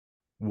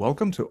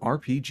Welcome to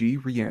RPG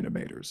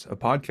Reanimators, a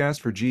podcast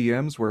for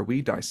GMs where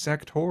we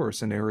dissect horror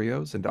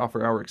scenarios and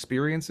offer our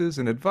experiences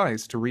and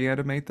advice to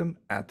reanimate them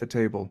at the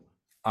table.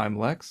 I'm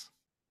Lex.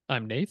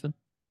 I'm Nathan.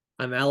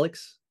 I'm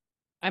Alex.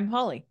 I'm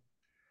Holly.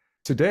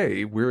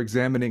 Today, we're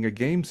examining a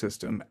game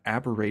system,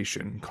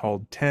 Aberration,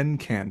 called 10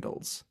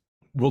 Candles.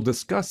 We'll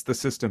discuss the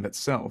system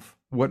itself,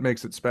 what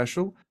makes it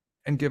special,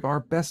 and give our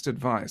best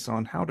advice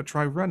on how to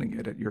try running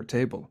it at your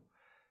table.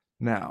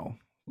 Now,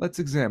 let's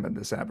examine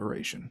this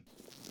aberration.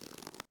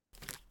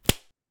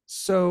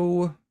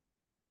 So,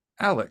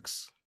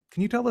 Alex,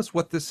 can you tell us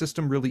what this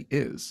system really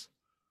is?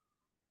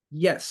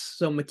 Yes,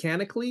 so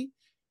mechanically,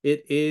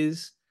 it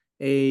is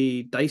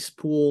a dice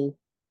pool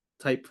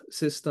type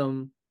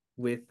system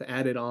with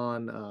added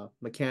on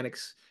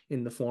mechanics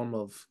in the form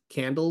of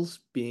candles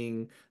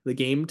being the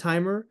game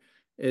timer,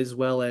 as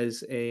well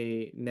as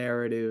a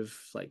narrative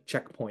like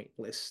checkpoint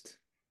list.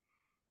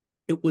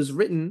 It was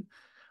written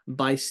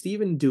by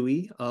Stephen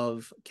Dewey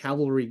of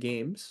Cavalry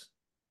Games,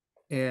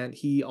 and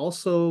he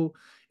also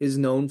is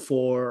known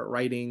for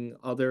writing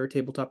other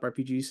tabletop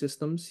RPG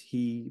systems.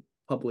 He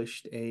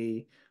published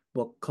a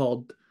book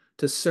called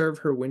To Serve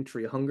Her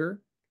Wintry Hunger,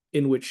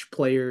 in which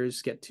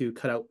players get to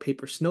cut out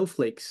paper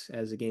snowflakes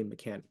as a game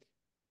mechanic.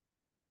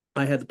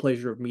 I had the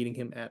pleasure of meeting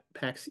him at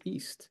PAX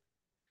East.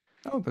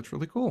 Oh, that's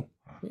really cool.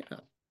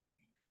 Yeah,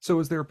 So,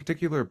 is there a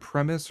particular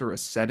premise or a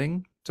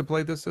setting to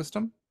play this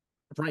system?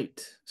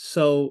 right.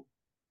 So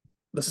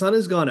the sun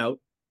has gone out,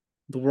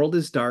 the world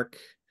is dark.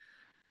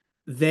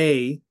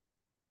 They,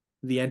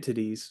 the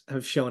entities,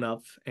 have shown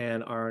up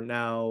and are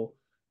now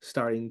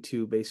starting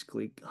to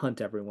basically hunt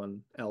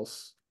everyone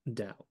else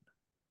down.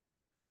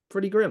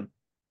 Pretty grim.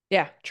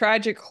 Yeah,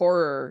 tragic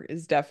horror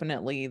is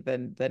definitely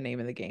the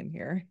name of the game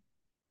here.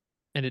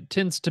 And it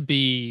tends to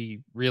be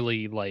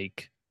really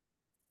like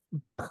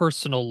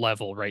personal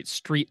level, right?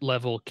 Street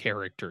level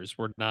characters.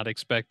 We're not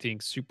expecting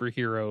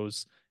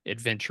superheroes,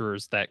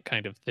 adventurers, that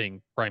kind of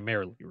thing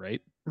primarily,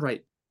 right?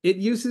 Right. It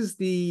uses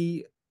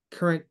the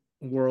current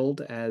world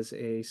as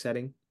a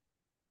setting,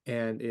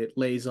 and it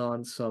lays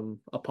on some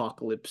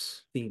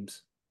apocalypse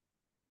themes.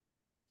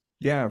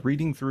 Yeah,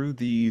 reading through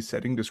the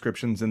setting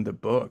descriptions in the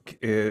book,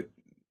 it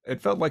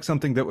felt like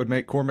something that would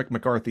make Cormac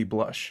McCarthy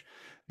blush.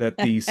 That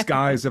the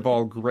skies have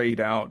all grayed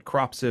out,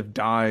 crops have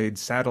died,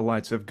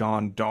 satellites have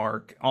gone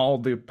dark, all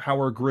the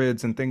power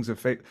grids and things have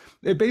faded.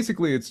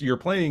 It's you're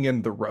playing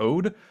in the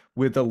road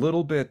with a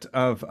little bit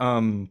of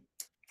oh,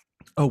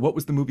 what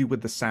was the movie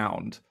with the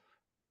sound?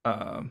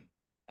 Um,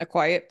 A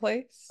Quiet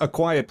Place? A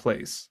Quiet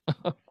Place.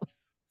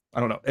 I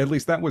don't know. At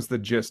least that was the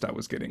gist I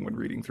was getting when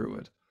reading through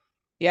it.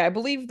 Yeah, I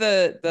believe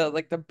the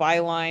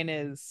byline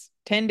is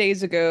 10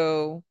 days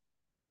ago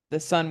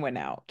the sun went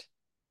out.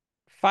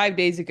 5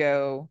 days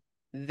ago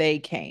they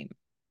came.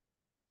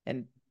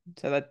 And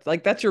so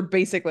that's your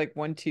basic like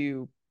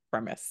 1-2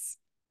 premise.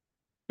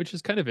 Which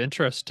is kind of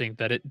interesting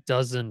that it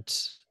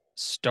doesn't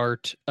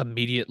start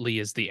immediately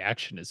as the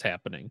action is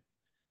happening.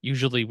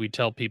 Usually we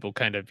tell people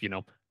kind of,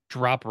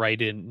 drop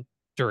right in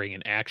during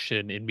an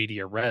action in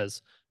media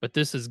res, but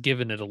this has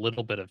given it a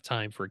little bit of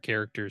time for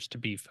characters to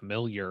be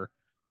familiar.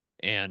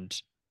 And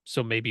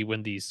so maybe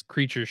when these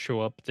creatures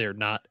show up, they're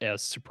not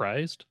as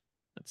surprised.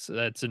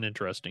 That's an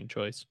interesting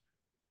choice.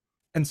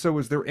 And so,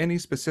 is there any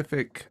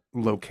specific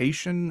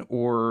location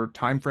or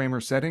time frame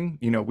or setting?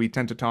 You know, we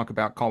tend to talk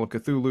about Call of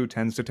Cthulhu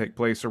tends to take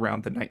place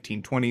around the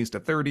 1920s to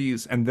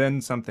 30s, and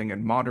then something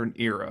in modern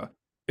era.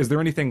 Is there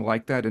anything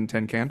like that in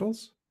Ten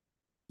Candles?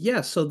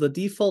 Yeah, so the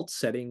default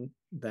setting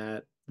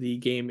that the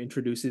game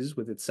introduces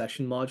with its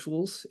session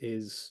modules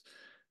is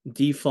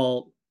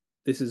default.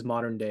 This is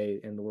modern day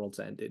and the world's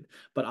ended.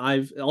 But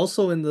I've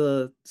also in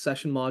the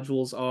session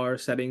modules are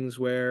settings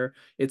where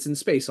it's in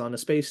space on a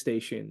space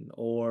station,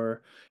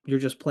 or you're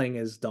just playing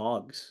as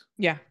dogs.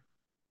 Yeah.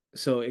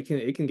 So it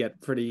can get Oh,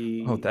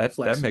 pretty that makes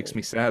flexible.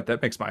 me sad.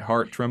 That makes my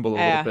heart tremble a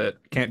little Yeah.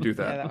 bit. Can't do Yeah,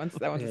 that.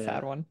 that one's a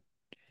sad Yeah. one.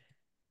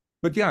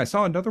 But yeah, I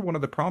saw another one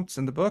of the prompts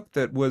in the book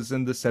that was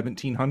in the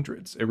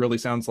 1700s. It really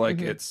sounds like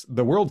Mhm. it's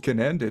the world can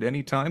end at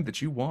any time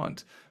that you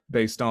want,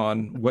 based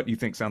on what you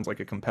think sounds like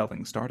a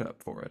compelling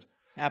startup for it.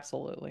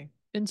 Absolutely.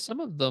 And some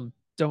of them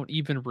don't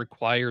even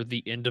require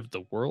the end of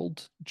the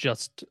world,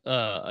 just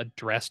a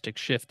drastic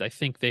shift. I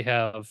think they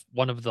have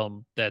one of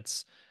them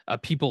that's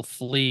people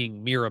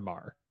fleeing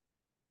Miramar.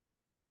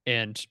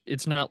 And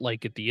it's not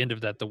like at the end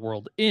of that the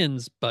world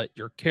ends, but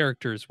your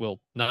characters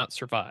will not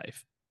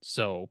survive.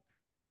 So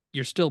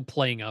you're still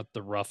playing out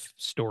the rough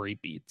story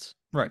beats.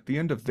 Right, the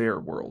end of their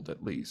world,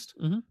 at least.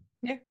 Mm-hmm.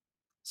 Yeah.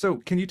 So,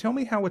 can you tell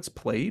me how it's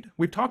played?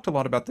 We've talked a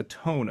lot about the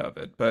tone of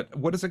it, but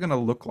what is it going to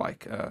look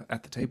like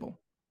at the table?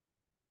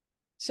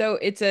 So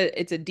it's a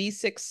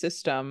D6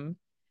 system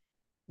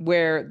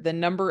where the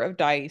number of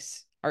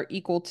dice are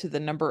equal to the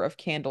number of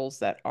candles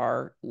that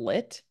are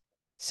lit.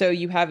 So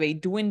you have a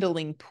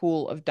dwindling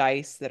pool of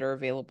dice that are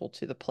available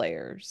to the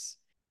players.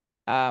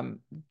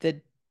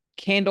 The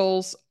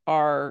candles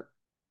are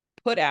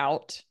put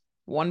out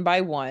one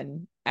by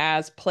one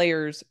as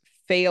players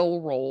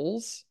fail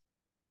rolls.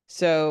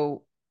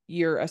 So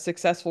a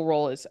successful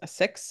roll is a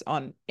 6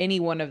 on any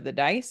one of the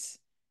dice.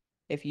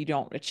 If you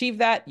don't achieve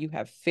that, you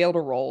have failed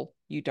a roll,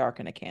 you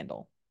darken a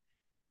candle.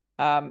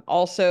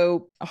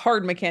 Also, a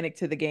hard mechanic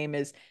to the game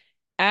is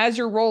as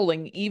you're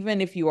rolling, even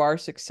if you are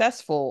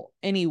successful,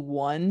 any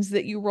ones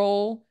that you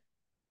roll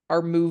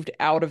are moved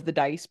out of the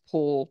dice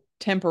pool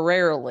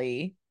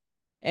temporarily,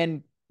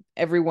 and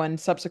everyone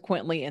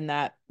subsequently in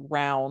that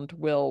round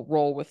will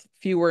roll with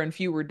fewer and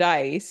fewer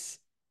dice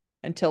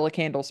until a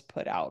candle's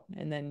put out.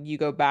 And then you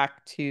go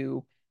back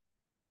to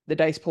the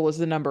dice pool is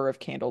the number of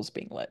candles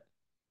being lit.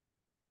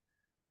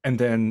 And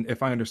then,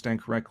 if I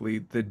understand correctly,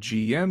 the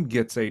GM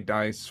gets a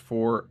dice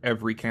for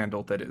every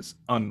candle that is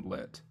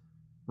unlit,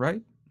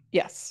 right?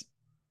 Yes.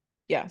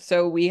 Yeah.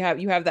 So you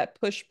have that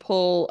push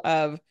pull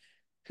of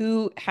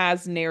who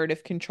has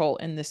narrative control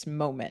in this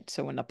moment.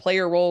 So when the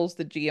player rolls,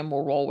 the GM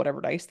will roll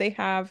whatever dice they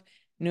have,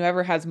 and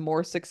whoever has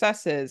more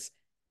successes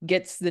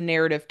gets the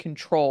narrative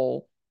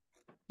control.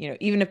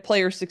 Even if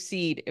players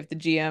succeed, if the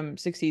GM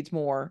succeeds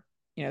more,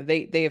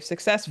 they have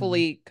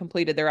successfully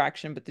completed their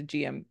action, but the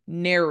GM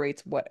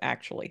narrates what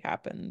actually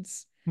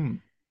happens.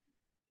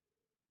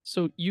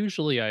 So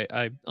usually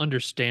I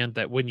understand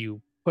that when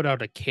you put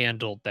out a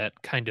candle,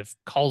 that kind of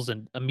calls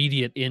an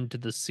immediate end to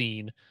the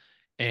scene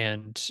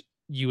and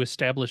you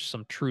establish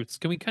some truths.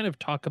 Can we kind of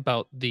talk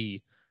about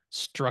the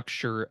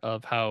structure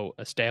of how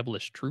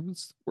established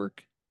truths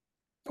work?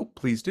 Oh,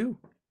 please do.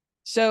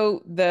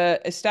 So the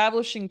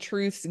establishing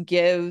truths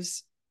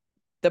gives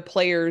the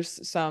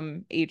players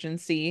some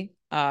agency.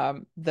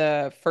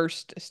 The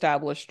first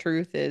established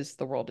truth is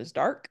the world is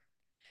dark.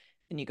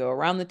 And you go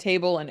around the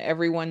table and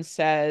everyone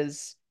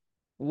says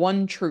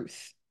one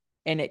truth.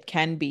 And it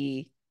can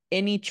be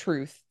any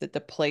truth that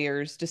the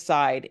players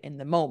decide in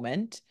the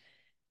moment.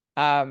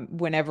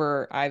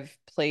 Whenever I've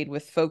played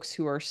with folks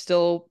who are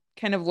still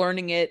kind of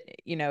learning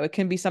it, it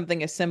can be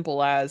something as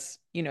simple as,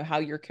 how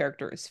your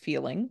character is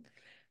feeling,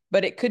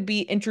 but it could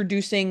be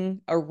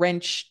introducing a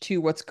wrench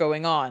to what's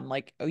going on.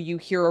 Like, oh, you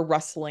hear a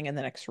rustling in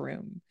the next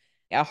room,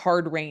 a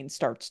hard rain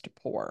starts to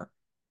pour,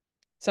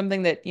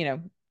 something that,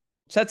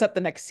 sets up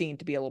the next scene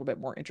to be a little bit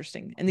more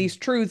interesting. And these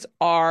truths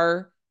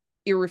are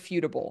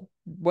irrefutable.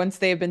 Once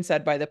they have been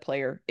said by the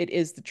player, it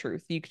is the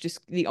truth.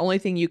 The only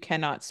thing you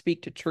cannot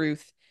speak to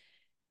truth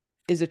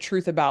is a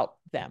truth about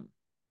them,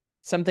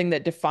 something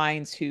that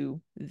defines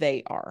who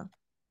they are.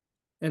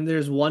 And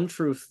there's one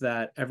truth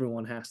that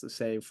everyone has to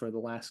say for the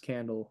last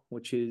candle,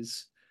 which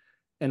is,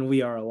 and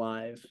we are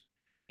alive.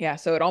 Yeah,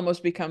 so it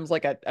almost becomes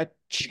like a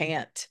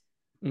chant.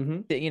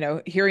 Mm-hmm.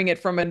 Hearing it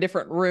from a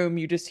different room,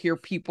 you just hear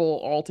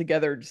people all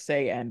together just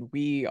say, and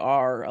we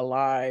are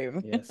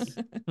alive. Yes.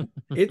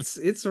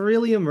 It's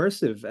really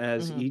immersive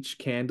as Mhm. each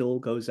candle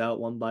goes out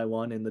one by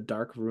one in the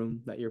dark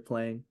room that you're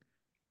playing.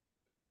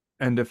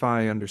 And if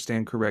I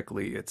understand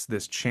correctly, it's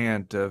this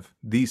chant of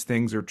these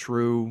things are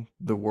true,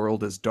 the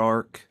world is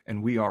dark,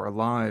 and we are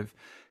alive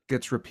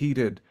gets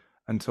repeated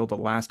until the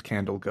last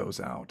candle goes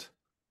out.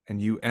 And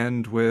you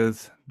end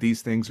with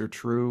these things are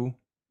true,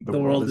 the The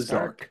world world is is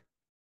dark. dark.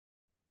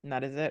 And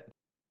that is it.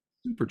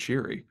 Super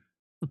cheery.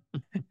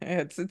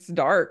 It's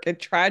dark. A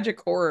tragic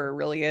horror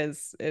really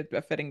is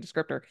a fitting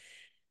descriptor.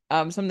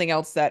 Something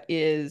else that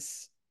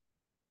is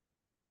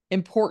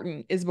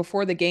important is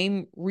before the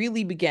game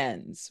really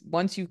begins,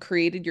 once you've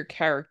created your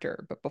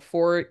character, but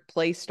before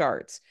play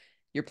starts,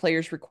 your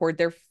players record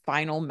their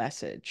final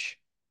message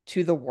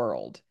to the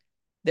world,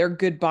 their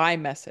goodbye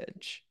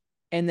message.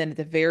 And then at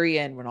the very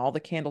end, when all the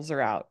candles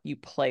are out, you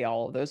play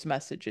all of those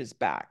messages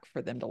back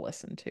for them to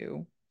listen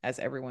to as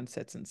everyone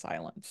sits in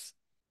silence.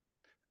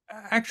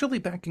 Actually,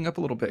 backing up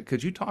a little bit,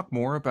 could you talk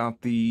more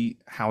about the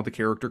how the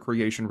character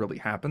creation really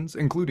happens,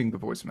 including the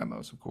voice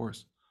memos, of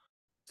course?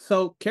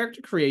 So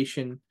character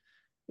creation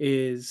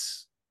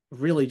is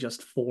really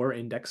just 4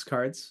 index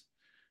cards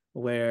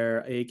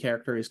where a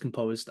character is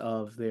composed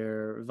of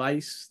their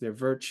vice, their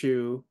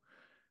virtue,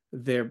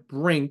 their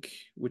brink,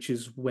 which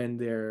is when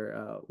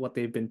they're what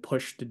they've been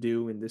pushed to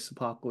do in this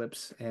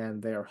apocalypse,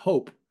 and their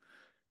hope,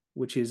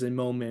 which is a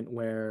moment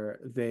where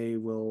they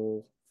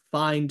will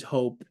find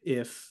hope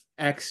if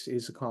X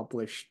is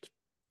accomplished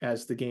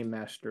as the game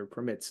master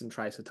permits and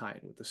tries to tie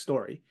it with the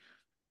story.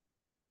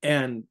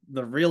 And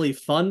the really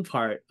fun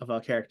part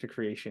about character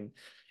creation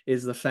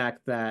is the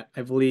fact that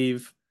I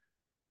believe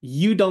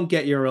you don't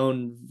get your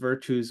own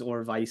virtues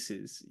or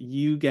vices.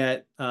 You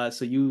get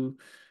so you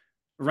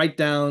write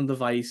down the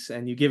vice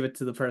and you give it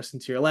to the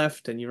person to your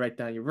left, and you write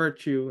down your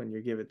virtue and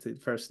you give it to the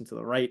person to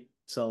the right.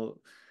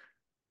 So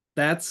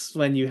that's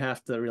when you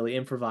have to really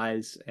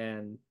improvise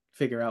and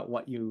figure out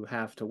what you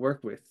have to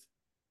work with.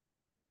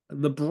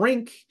 The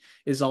brink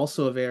is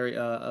also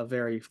a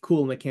very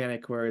cool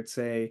mechanic where it's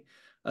a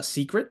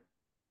secret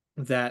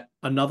that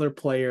another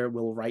player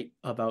will write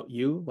about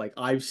you. Like,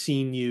 I've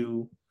seen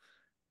you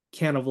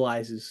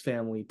cannibalize his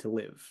family to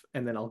live,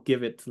 and then I'll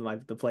give it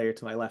to the player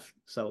to my left,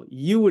 so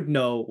you would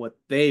know what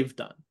they've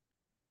done.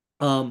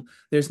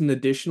 There's an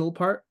additional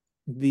part.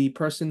 The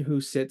person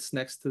who sits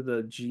next to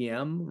the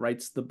GM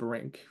writes the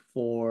brink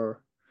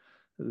for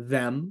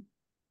them,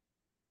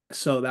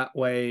 so that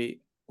way,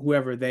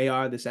 whoever they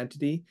are, this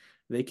entity,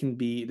 they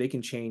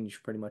can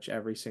change pretty much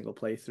every single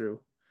playthrough.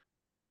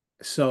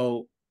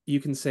 So you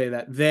can say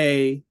that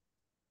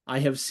I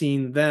have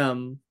seen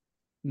them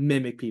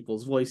mimic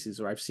people's voices,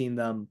 or I've seen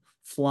them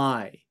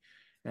fly.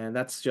 And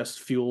that's just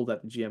fuel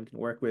that the GM can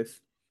work with.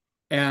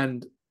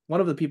 And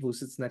one of the people who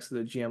sits next to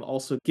the GM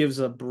also gives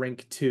a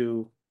brink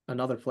to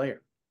another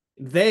player.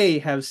 They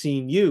have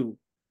seen you,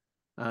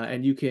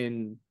 and you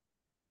can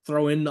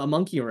throw in a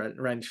monkey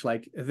wrench,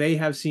 like they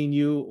have seen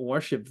you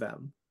worship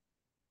them.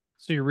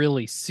 So you're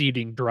really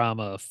seeding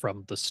drama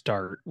from the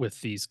start with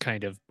these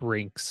kind of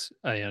brinks,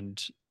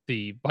 and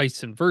the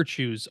vice and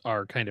virtues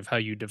are kind of how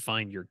you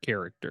define your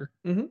character.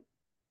 Mm-hmm.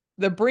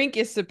 The brink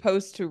is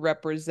supposed to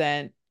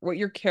represent what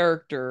your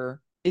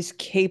character is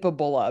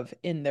capable of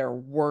in their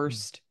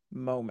worst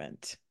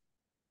moment.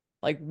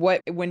 Like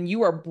when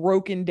you are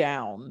broken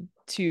down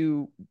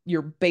to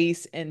your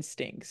base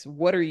instincts,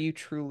 what are you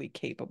truly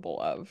capable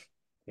of?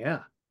 Yeah.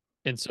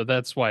 And so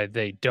that's why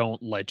they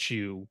don't let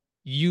you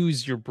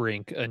use your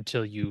brink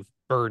until you've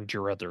burned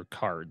your other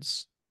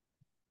cards.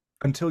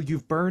 Until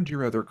you've burned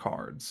your other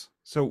cards.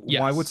 So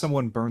why would Yes.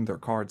 someone burn their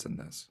cards in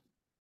this?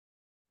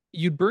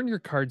 You'd burn your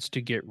cards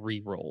to get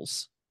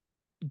rerolls.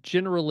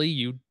 Generally,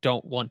 you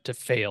don't want to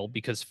fail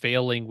because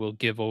failing will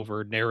give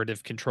over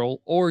narrative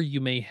control, or you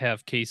may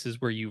have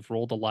cases where you've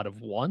rolled a lot of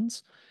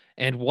ones,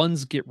 and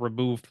ones get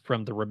removed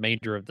from the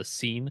remainder of the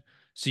scene,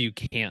 so you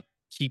can't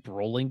keep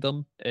rolling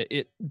them.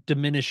 It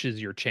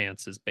diminishes your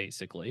chances,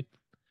 basically.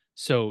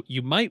 So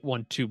you might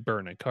want to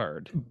burn a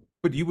card,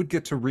 But you would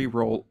get to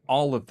re-roll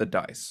all of the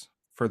dice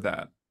for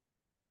that.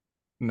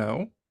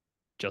 No?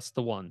 just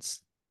the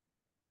ones.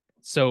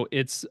 So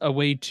it's a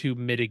way to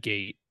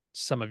mitigate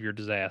some of your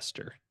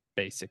disaster,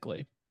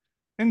 basically.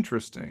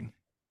 Interesting.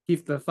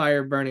 Keep the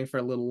fire burning for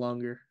a little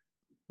longer.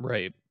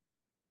 Right.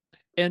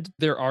 And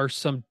there are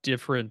some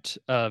different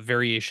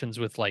variations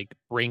with like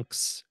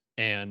brinks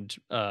and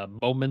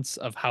moments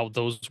of how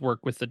those work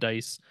with the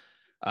dice.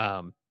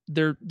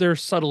 They're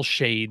subtle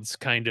shades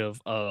kind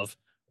of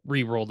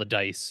re-roll the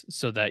dice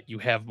so that you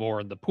have more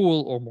in the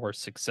pool or more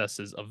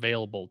successes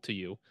available to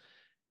you.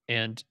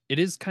 And it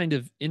is kind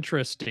of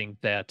interesting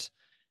that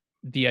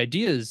the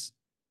idea is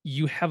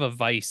you have a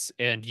vice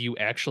and you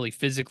actually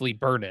physically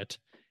burn it,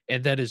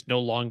 and that is no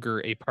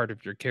longer a part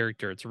of your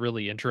character. It's a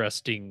really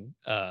interesting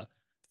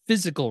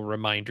physical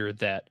reminder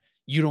that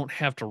you don't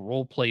have to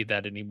role play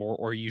that anymore,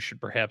 or you should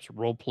perhaps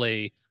role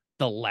play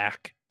the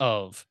lack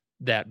of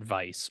that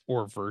vice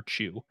or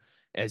virtue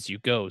as you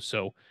go.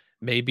 So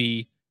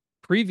maybe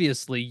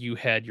previously you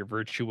had your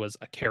virtue was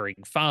a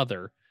caring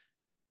father,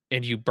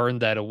 and you burn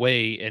that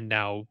away, and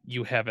now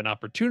you have an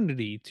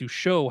opportunity to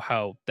show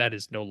how that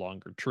is no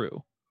longer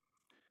true.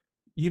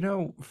 You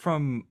know,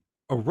 from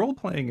a role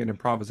playing and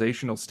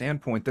improvisational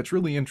standpoint, that's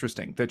really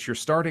interesting that you're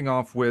starting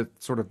off with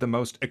sort of the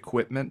most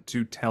equipment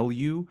to tell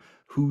you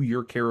who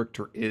your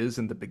character is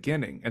in the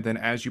beginning. And then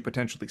as you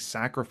potentially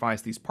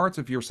sacrifice these parts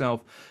of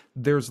yourself,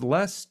 there's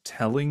less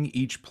telling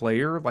each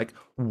player like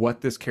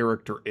what this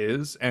character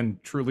is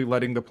and truly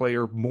letting the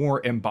player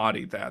more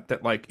embody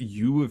that like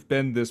you have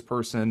been this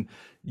person,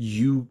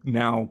 you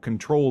now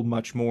control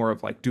much more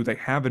of like, do they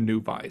have a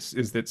new vice?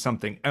 Is it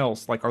something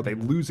else? Like, are they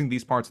losing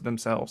these parts of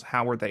themselves?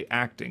 How are they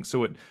acting?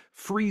 So it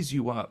frees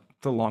you up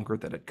the longer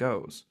that it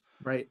goes.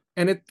 Right.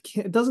 And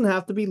it doesn't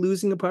have to be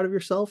losing a part of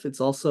yourself. It's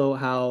also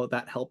how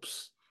that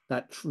helps,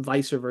 that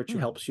vice or virtue Hmm.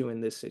 helps you in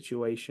this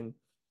situation.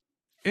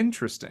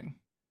 Interesting.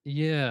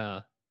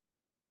 Yeah.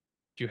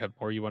 Do you have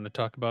more you want to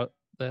talk about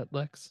that,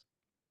 Lex?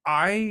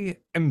 I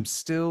am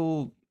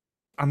still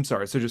I'm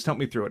sorry, so just help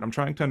me through it. I'm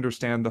trying to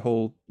understand the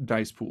whole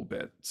dice pool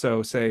bit.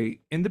 So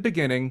say in the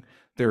beginning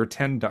there are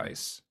 10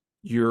 dice.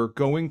 You're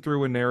going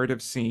through a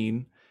narrative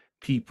scene.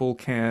 People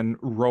can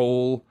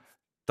roll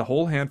the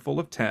whole handful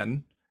of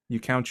 10. You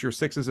count your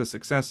sixes as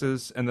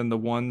successes and then the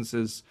ones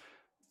as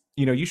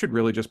you should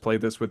really just play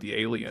this with the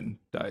alien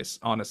dice,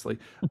 honestly.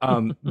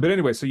 But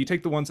anyway, so you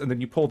take the ones and then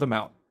you pull them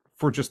out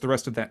for just the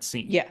rest of that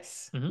scene.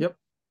 Yes. Mhm. Yep.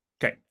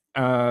 Okay.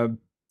 Uh,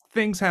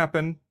 things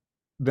happen,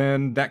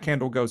 then that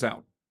candle goes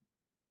out.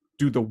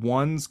 Do the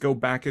ones go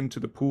back into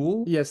the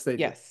pool? Yes, they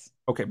do. Yes.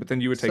 Okay, but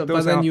then you would So, take but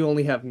those then out. you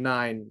only have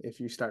 9 if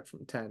you start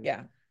from 10.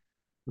 Yeah.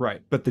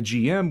 Right. But the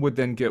GM would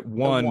then get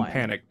one one.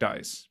 panic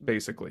dice,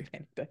 basically.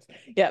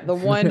 Yeah, the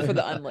one for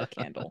the unlit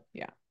candle.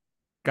 Yeah.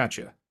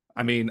 Gotcha.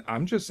 I mean,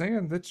 I'm just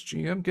saying that's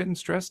GM getting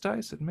stress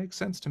dice. It makes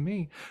sense to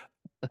me.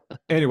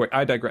 Anyway,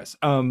 I digress.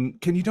 Can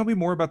you tell me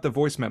more about the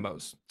voice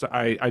memos? So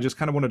I just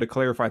kind of wanted to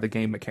clarify the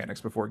game mechanics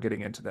before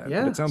getting into that, but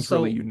Yeah, it sounds so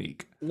really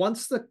unique.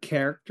 once the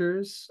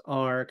characters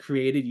are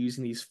created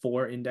using these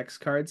 4 index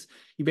cards,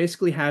 you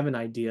basically have an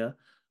idea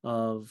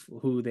of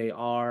who they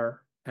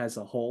are as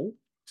a whole.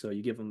 So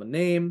you give them a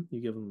name,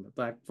 you give them a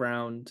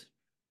background,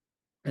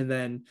 and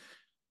then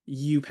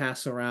you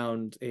pass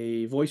around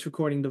a voice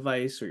recording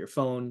device or your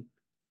phone,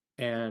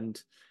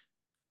 and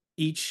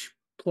each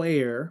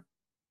player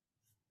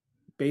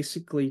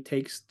basically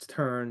takes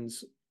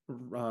turns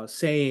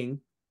saying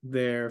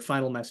their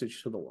final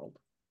message to the world.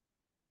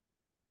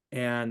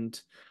 And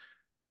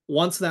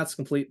Once that's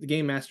complete, the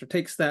game master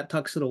takes that,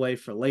 tucks it away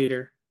for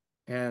later,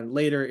 and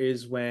later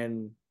is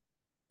when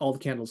all the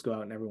candles go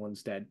out and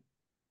everyone's dead.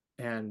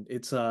 And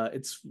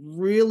it's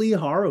really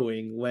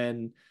harrowing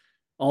when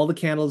all the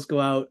candles go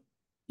out,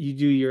 you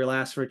do your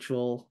last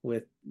ritual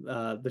with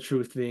the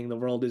truth being the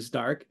world is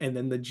dark, and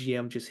then the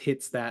GM just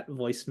hits that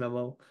voice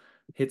memo,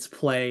 hits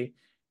play,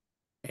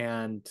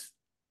 and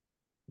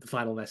the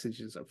final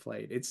messages are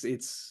played.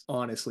 It's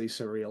honestly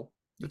surreal.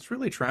 It's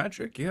really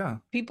tragic. Yeah.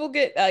 People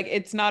get like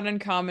it's not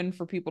uncommon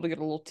for people to get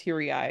a little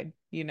teary-eyed,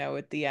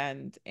 at the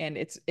end. And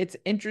it's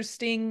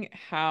interesting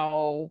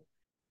how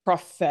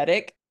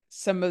prophetic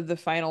some of the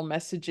final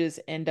messages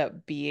end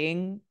up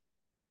being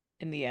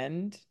in the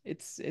end.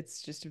 It's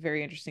just a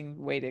very interesting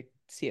way to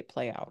see it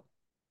play out.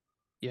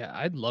 Yeah,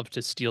 I'd love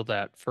to steal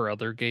that for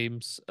other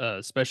games,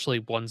 especially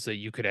ones that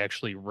you could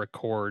actually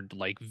record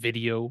like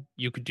video.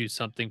 You could do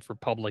something for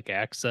public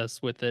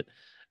access with it.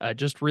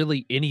 Just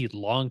really any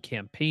long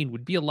campaign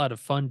would be a lot of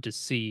fun to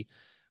see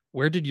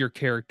where did your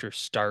character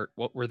start?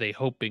 What were they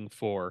hoping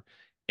for?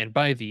 And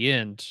by the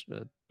end,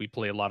 we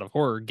play a lot of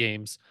horror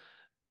games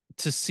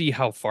to see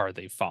how far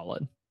they've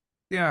fallen.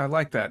 Yeah, I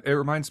like that. It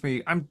reminds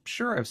me, I'm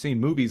sure I've seen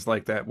movies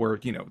like that where,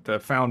 the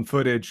found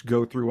footage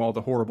go through all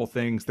the horrible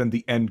things, then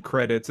the end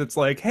credits. It's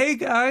like, hey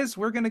guys,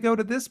 we're going to go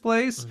to this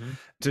place Mhm.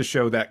 to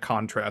show that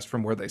contrast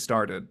from where they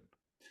started.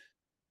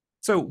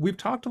 So we've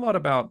talked a lot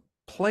about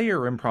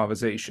player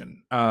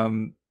improvisation.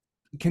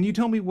 Can you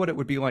tell me what it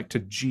would be like to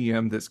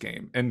GM this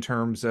game in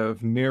terms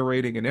of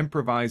narrating and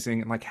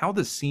improvising and like how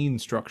the scene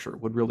structure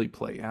would really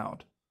play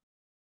out?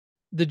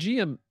 The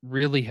GM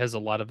really has a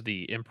lot of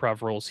the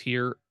improv roles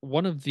here.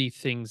 One of the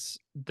things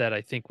that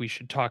I think we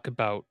should talk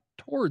about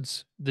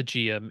towards the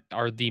GM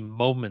are the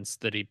moments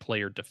that a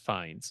player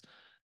defines.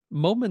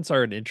 Moments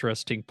are an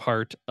interesting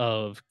part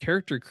of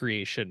character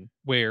creation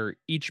where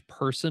each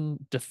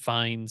person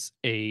defines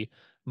a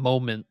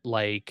moment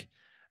like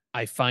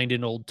I find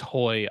an old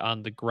toy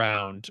on the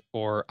ground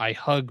or I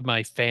hug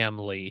my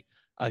family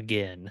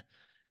again.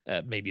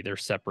 Maybe they're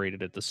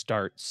separated at the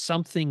start.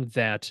 Something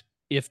that,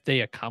 if they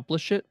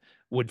accomplish it,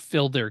 would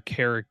fill their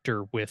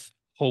character with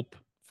hope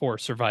for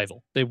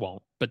survival. They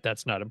won't, but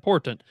that's not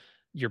important.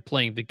 You're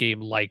playing the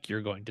game like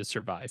you're going to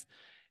survive.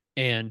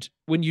 And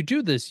when you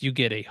do this, you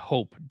get a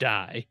hope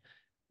die,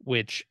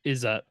 which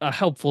is a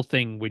helpful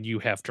thing when you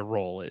have to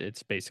roll.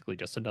 It's basically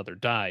just another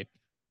die.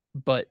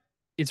 But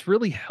it's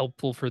really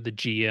helpful for the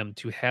GM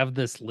to have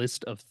this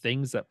list of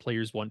things that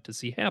players want to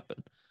see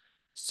happen.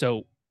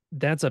 So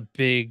that's a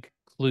big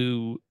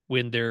clue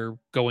when they're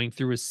going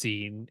through a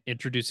scene,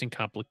 introducing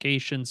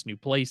complications, new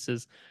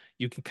places.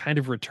 You can kind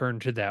of return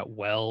to that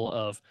well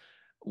of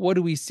what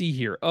do we see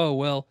here? Oh,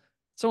 well,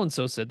 so and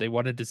so said they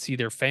wanted to see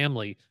their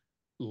family.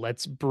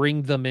 Let's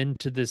bring them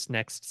into this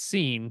next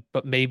scene,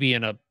 but maybe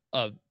in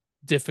a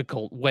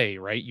difficult way,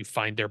 right? You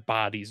find their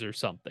bodies or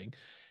something.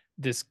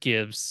 This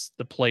gives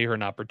the player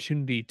an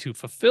opportunity to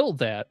fulfill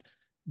that,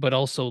 but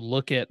also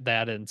look at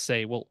that and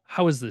say, well,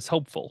 how is this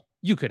hopeful?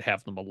 You could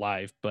have them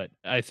alive, but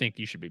I think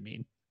you should be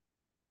mean.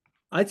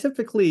 I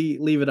typically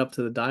leave it up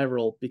to the die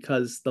roll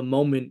because the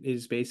moment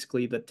is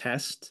basically the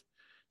test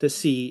to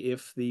see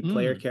if the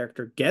player Mm,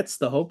 character gets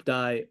the hope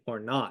die or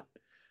not.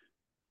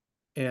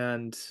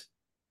 And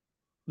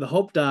the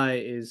hope die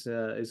is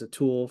a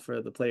tool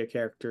for the player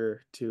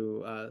character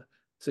to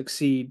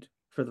succeed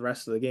for the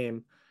rest of the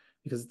game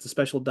because it's a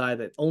special die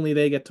that only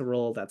they get to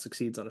roll that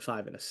succeeds on a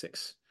 5 and a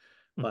 6.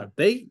 mhm. But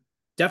they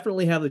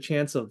definitely have the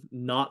chance of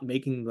not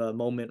making the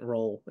moment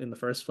roll in the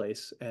first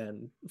place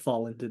and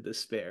fall into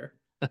despair.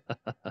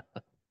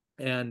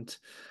 And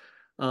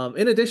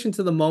in addition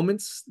to the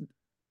moments,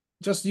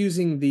 just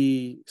using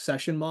the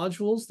session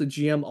modules, the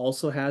GM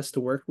also has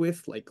to work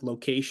with like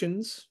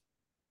locations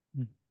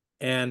Mm.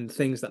 and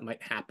things that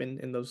might happen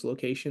in those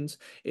locations.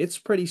 It's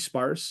pretty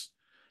sparse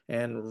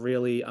and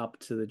really up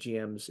to the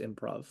GM's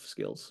improv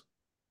skills.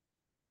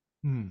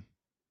 Hmm.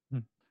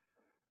 Mm.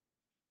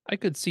 I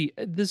could see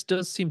this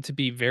does seem to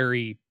be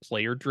very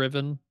player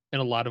driven in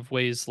a lot of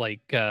ways.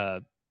 Like,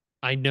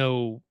 I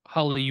know,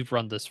 Holly, you've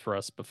run this for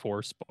us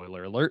before,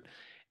 spoiler alert.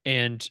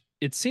 And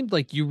it seemed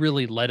like you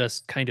really let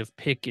us kind of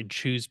pick and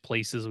choose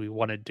places we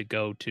wanted to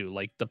go to.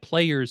 Like, the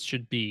players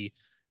should be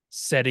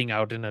setting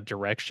out in a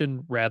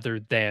direction rather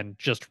than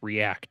just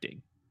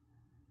reacting.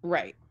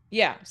 Right.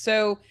 Yeah.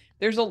 So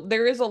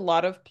there is a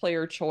lot of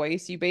player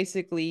choice. You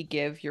basically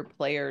give your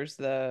players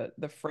the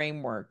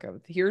framework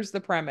of here's the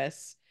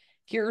premise.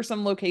 Here are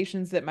some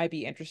locations that might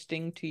be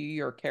interesting to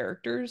your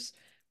characters,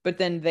 but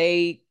then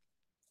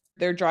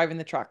they're driving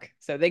the truck.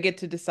 So they get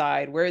to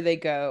decide where they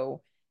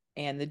go,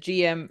 and the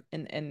GM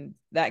in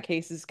that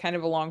case is kind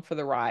of along for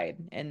the ride.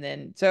 And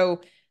then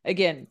so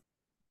again,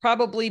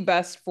 probably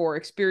best for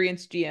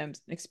experienced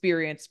GMs,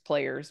 experienced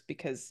players,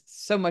 because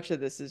so much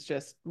of this is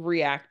just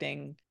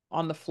reacting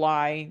on the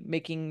fly,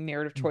 making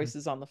narrative Mhm.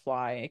 choices on the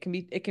fly.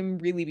 It can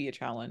really be a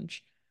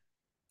challenge.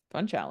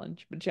 Fun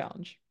challenge, but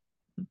challenge.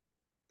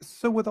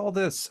 So with all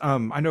this,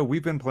 I know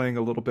we've been playing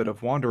a little bit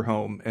of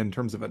Wanderhome in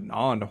terms of a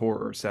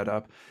non-horror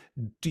setup.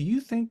 Do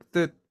you think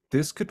that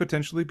this could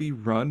potentially be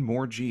run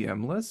more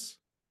GM-less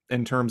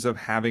in terms of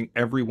having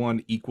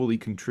everyone equally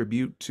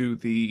contribute to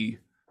the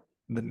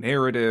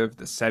narrative,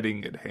 the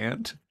setting at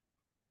hand.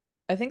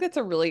 I think that's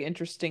a really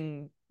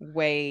interesting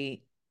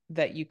way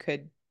that you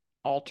could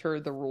alter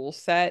the rule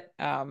set.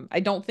 I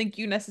don't think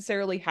you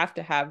necessarily have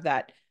to have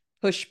that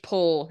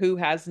push-pull who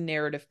has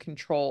narrative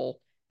control.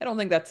 I don't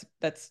think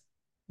that's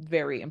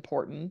very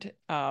important.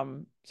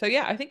 So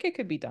yeah, I think it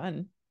could be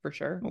done for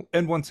sure.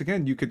 And once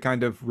again, you could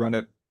kind of run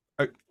it.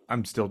 I,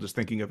 I'm still just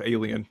thinking of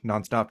Alien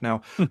nonstop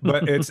now,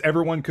 but it's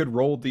everyone could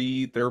roll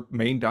their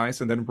main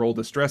dice and then roll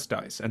the stress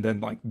dice, and then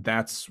like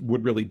that's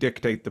would really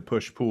dictate the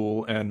push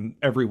pull, and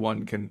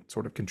everyone can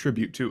sort of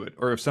contribute to it.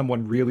 Or if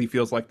someone really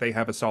feels like they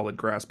have a solid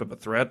grasp of a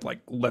threat,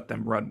 like let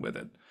them run with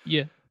it.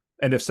 Yeah.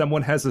 And if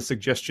someone has a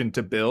suggestion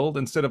to build,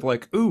 instead of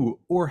like, ooh,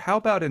 or how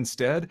about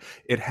instead,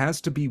 it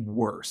has to be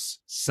worse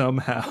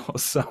somehow,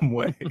 some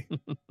way.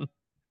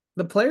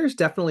 The players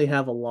definitely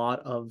have a lot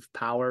of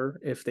power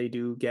if they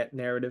do get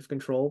narrative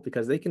control,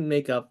 because they can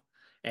make up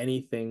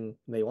anything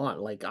they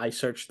want. Like, I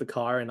search the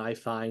car and I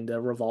find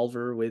a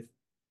revolver with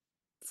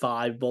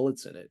 5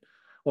 bullets in it.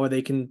 Or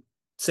they can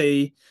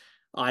say,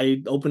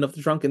 I opened up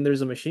the trunk and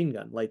there's a machine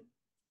gun. Like,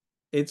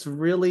 it's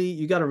really,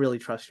 you got to really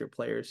trust your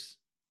players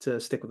to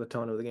stick with the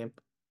tone of the game.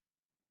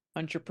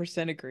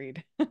 100%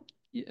 agreed.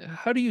 Yeah,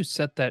 how do you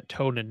set that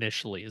tone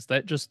initially? Is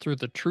that just through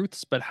the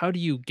truths? But how do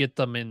you get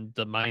them in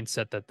the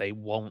mindset that they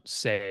won't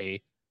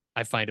say,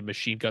 "I find a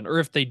machine gun," or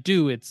if they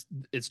do, it's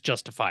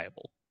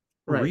justifiable?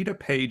 Right. Read a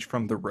page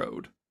from The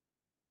Road.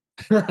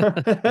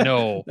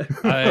 No, no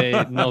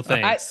I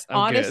thanks.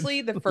 I'm good.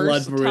 honestly,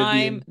 Blood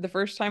Meridian. the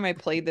first time I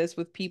played this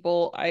with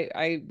people,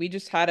 we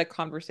just had a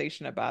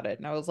conversation about it,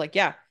 and I was like,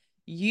 yeah,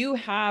 you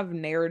have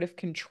narrative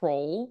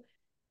control.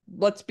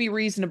 Let's be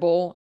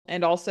reasonable.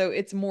 And also,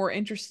 it's more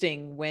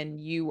interesting when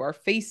you are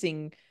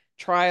facing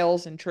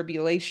trials and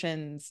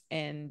tribulations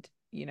and,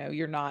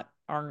 you're not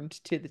armed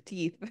to the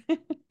teeth.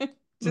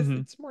 Mhm.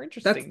 It's more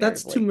interesting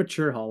That's too narratively.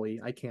 mature, Holly.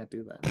 I can't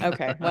do that.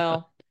 Okay,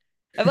 well,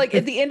 like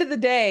at the end of the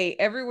day,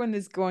 everyone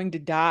is going to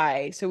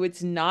die. So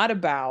it's not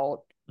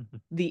about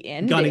Mhm. the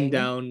Gunning ending.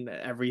 down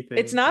everything.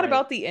 It's not right?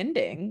 about the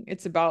ending.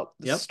 It's about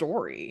the Yep.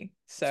 story.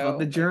 It's about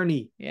the So,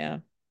 journey. yeah.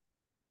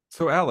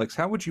 So, Alex,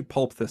 how would you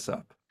pulp this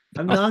up?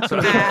 I'm not So-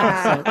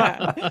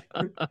 gonna.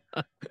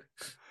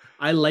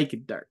 I like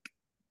it dark.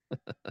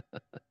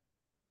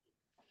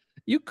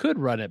 You could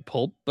run it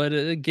pulp, but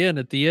again,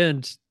 at the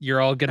end, you're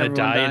all gonna Everyone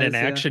die in an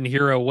dies, yeah. action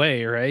hero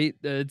way, right?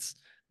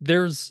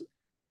 There's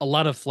a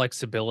lot of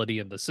flexibility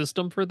in the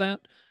system for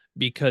that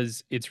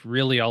because it's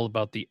really all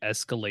about the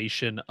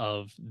escalation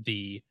of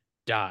the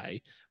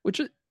die, which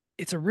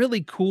it's a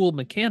really cool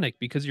mechanic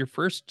because your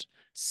first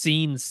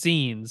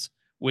scenes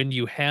when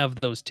you have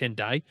those 10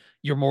 die,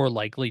 you're more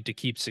likely to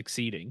keep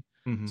succeeding.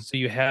 Mhm. So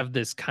you have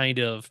this kind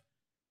of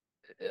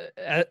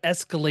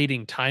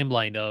escalating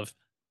timeline of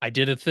I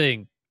did a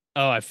thing.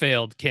 Oh, I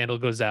failed. Candle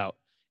goes out.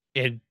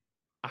 And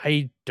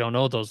I don't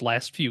know those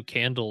last few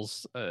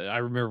candles. I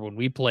remember when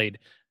we played,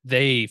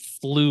 they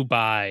flew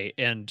by,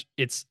 and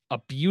it's a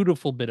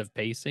beautiful bit of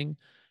pacing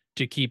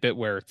to keep it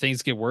where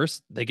things get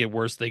worse, they get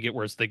worse, they get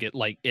worse, they get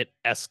like it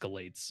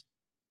escalates.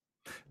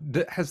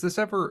 Has this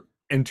ever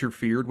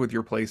interfered with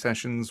your play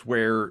sessions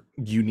where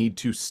you need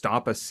to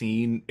stop a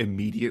scene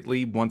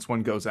immediately once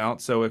one goes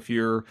out? So if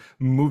you're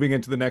moving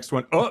into the next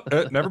one, oh,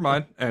 never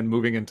mind, and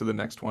moving into the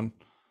next one.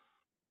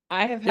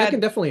 I have Yeah, it can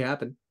had definitely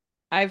happen.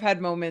 I've had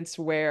moments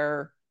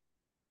where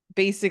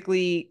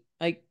basically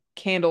like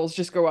candles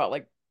just go out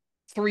like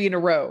 3 in a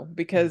row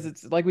because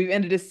it's like we've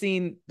ended a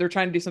scene, they're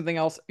trying to do something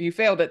else, you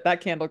failed it,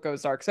 that candle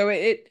goes dark. So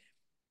it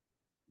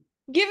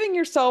giving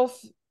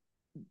yourself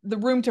the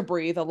room to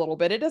breathe a little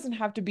bit. It doesn't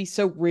have to be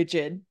so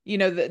rigid.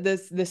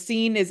 The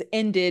scene is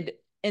ended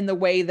in the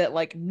way that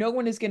like no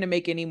one is going to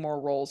make any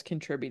more roles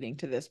contributing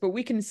to this, but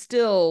we can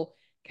still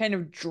kind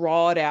of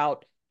draw it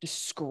out,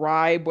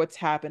 describe what's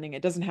happening.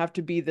 It doesn't have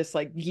to be this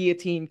like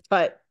guillotine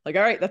cut. Like,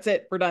 all right, that's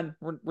it. We're done.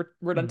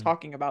 We're done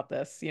talking about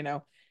this.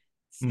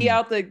 See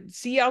out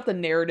the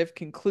narrative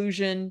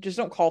conclusion. Just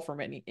don't call for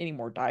any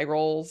more die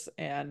rolls,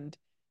 and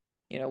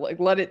like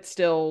let it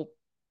still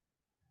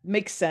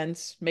make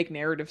sense, make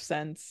narrative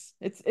sense.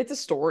 It's a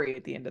story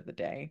at the end of the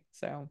day.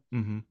 So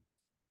Mm-hmm.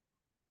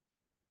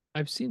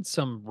 I've seen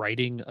some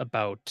writing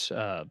about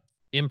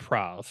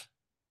improv,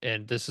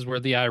 and this is where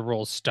the eye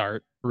rolls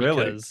start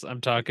Really? because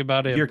I'm talking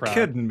about You're improv.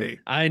 kidding me.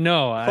 I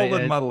know.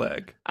 Pulling my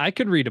leg. I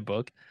could read a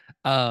book.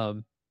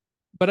 Um,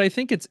 but I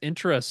think it's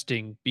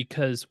interesting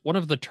because one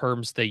of the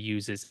terms they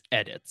use is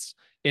edits.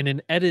 And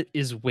an edit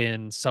is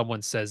when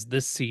someone says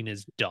this scene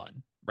is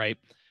done, right?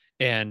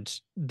 And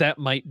that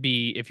might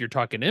be if you're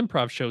talking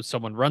improv shows,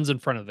 someone runs in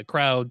front of the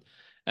crowd,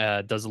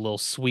 does a little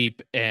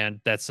sweep, and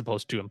that's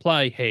supposed to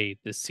imply, hey,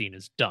 this scene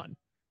is done.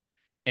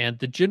 And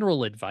the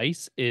general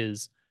advice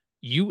is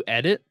you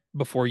edit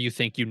before you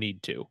think you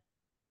need to.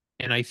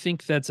 And I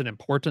think that's an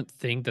important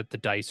thing that the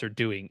dice are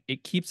doing.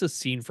 It keeps a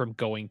scene from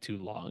going too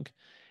long.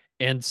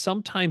 And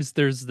sometimes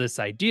there's this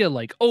idea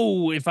like,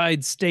 oh, if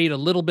I'd stayed a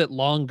little bit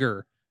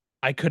longer,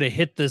 I could have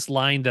hit this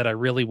line that I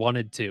really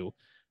wanted to.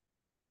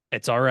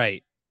 It's all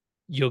right.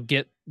 You'll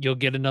get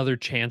another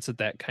chance at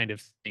that kind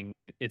of thing.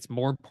 It's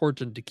more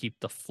important to keep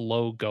the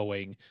flow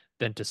going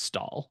than to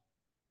stall.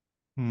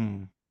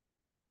 Hmm.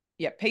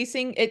 Yeah,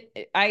 pacing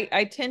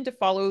I tend to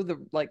follow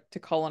the, like, to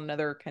call on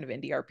another kind of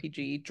indie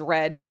RPG,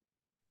 Dread.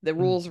 The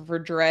rules for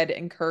Dread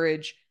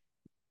encourage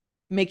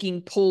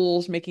making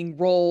pulls, making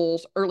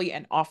rolls early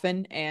and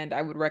often, and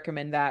I would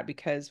recommend that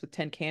because with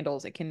 10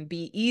 candles it can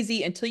be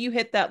easy until you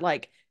hit that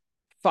like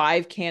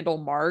 5 candle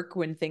mark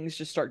when things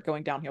just start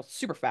going downhill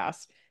super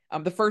fast.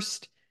 The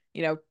first,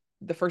 you know,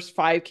 the first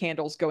 5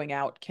 candles going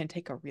out can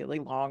take a really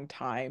long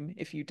time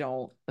if you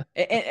don't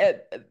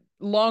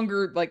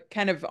longer, like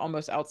kind of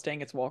almost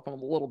outstaying its welcome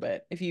a little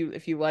bit if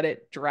you let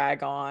it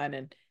drag on.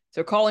 And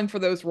so calling for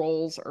those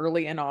rolls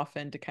early and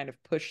often to kind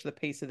of push the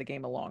pace of the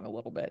game along a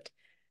little bit.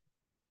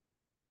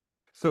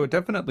 So it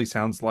definitely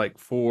sounds like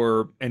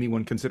for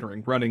anyone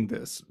considering running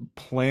this,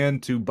 plan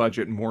to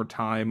budget more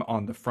time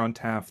on the front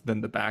half than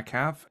the back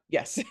half.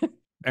 Yes.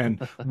 And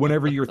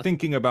whenever you're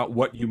thinking about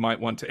what you might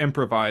want to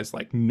improvise,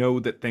 like know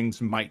that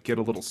things might get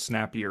a little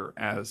snappier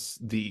as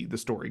the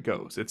story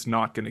goes. It's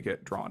not going to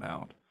get drawn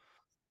out.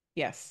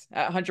 Yes,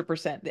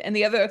 100%. And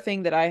the other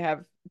thing that I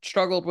have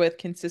struggled with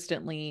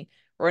consistently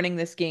running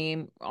this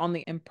game on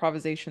the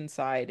improvisation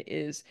side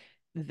is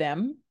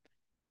them.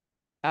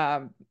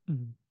 Um,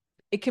 Mhm.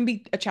 it can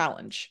be a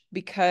challenge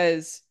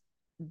because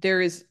there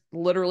is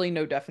literally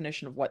no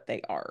definition of what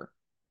they are.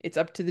 It's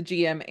up to the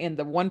GM and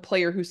the one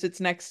player who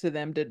sits next to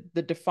them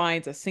that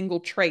defines a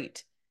single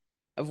trait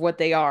of what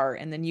they are.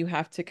 And then you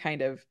have to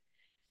kind of,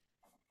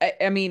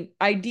 I mean,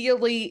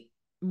 ideally,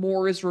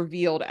 more is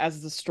revealed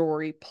as the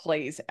story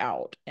plays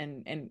out,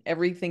 and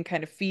everything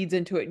kind of feeds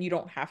into it, and you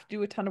don't have to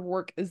do a ton of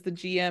work as the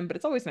GM, but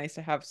it's always nice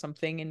to have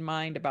something in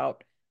mind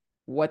about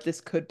what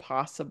this could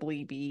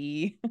possibly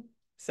be.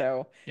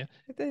 So, Yeah.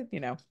 you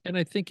know. And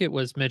I think it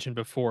was mentioned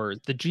before,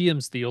 the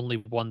GM's the only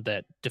one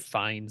that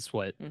defines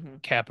what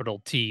Mhm.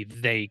 capital T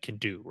they can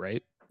do,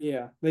 right?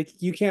 Yeah,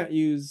 like you can't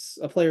use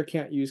a player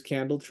can't use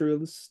candle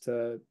truths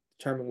to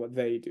determine what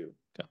they do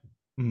Okay.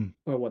 Mm.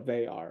 or what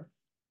they are.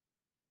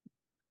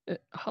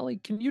 Holly,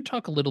 can you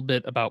talk a little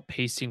bit about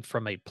pacing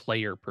from a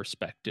player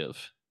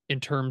perspective in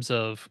terms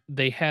of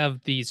they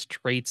have these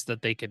traits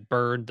that they can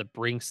burn, the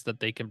brinks that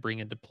they can bring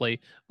into play?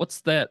 What's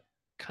that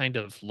kind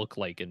of look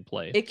like in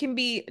play? It can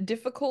be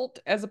difficult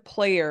as a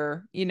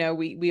player. You know,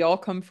 we all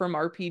come from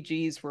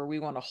RPGs where we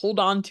want to hold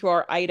on to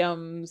our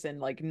items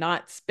and like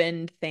not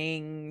spend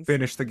things.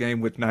 Finish the game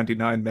with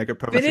 99 mega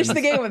Finish the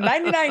potions. game with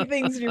 99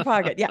 things in your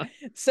pocket. Yeah.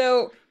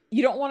 So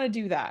you don't want to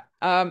do that.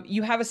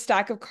 You have a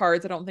stack of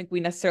cards. I don't think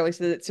we necessarily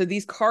said that. So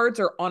these cards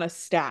are on a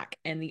stack,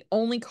 and the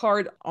only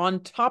card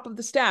on top of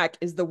the stack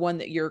is the one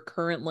that you're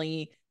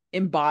currently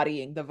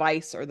embodying, the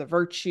vice or the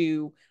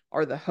virtue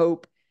or the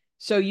hope.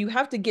 So you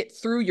have to get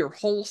through your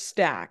whole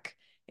stack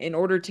in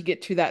order to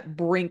get to that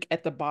brink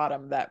at the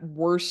bottom, that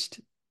worst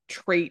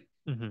trait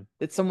Mhm.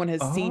 that someone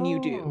has seen you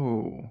do.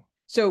 Oh,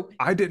 So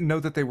I didn't know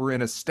that they were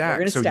in a they're in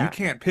stack, a so you stack.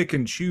 can't pick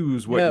and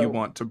choose what you No.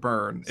 want to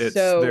burn. It's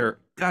So there.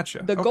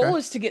 Gotcha. the Okay. goal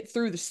is to get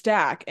through the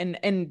stack,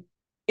 and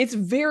it's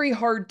very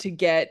hard to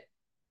get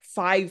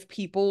 5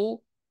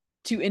 people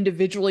to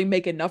individually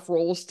make enough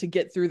rolls to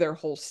get through their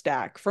whole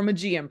stack from a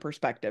GM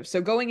perspective. So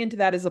going into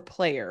that as a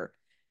player,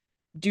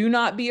 do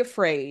not be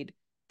afraid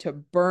to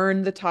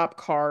burn the top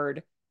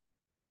card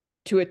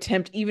to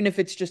attempt, even if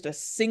it's just a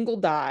single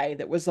die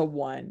that was a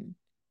 1.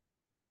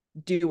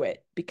 Do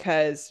it,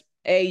 because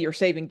A, you're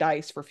saving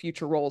dice for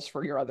future rolls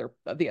for your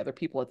the other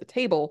people at the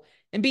table,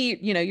 and B,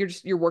 you know,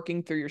 you're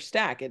working through your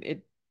stack.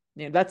 It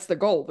you know, that's the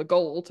goal. The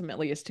goal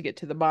ultimately is to get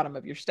to the bottom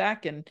of your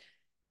stack, and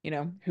you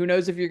know, who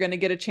knows if you're going to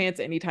get a chance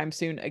anytime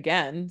soon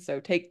again. So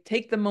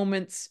take the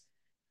moments.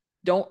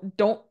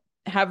 Don't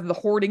have the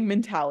hoarding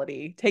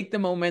mentality. Take the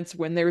moments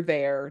when they're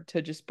there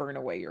to just burn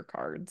away your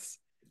cards.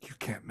 You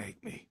can't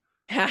make me.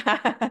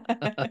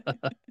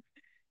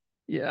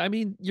 Yeah, I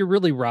mean, you're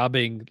really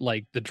robbing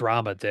like the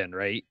drama then,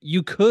 right?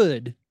 You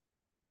could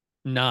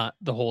not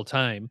the whole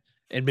time,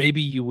 and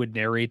maybe you would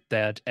narrate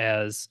that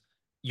as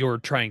you're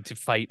trying to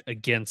fight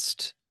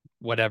against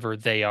whatever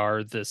they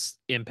are, this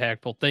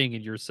impactful thing,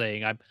 and you're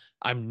saying,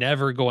 I'm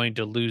never going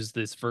to lose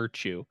this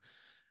virtue.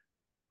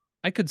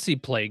 I could see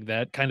playing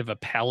that kind of a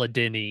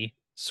paladin-y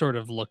sort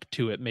of look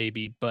to it,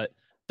 maybe, but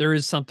there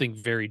is something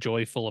very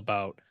joyful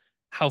about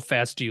how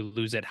fast do you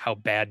lose it? How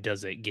bad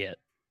does it get?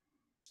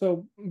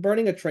 So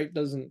burning a trait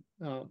doesn't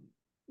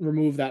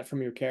remove that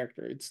from your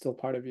character. It's still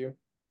part of you.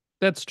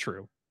 That's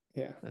true.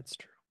 Yeah, That's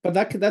true. but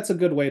that's a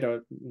good way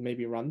to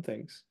maybe run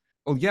things.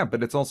 Well, yeah,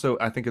 but it's also,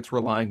 I think it's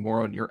relying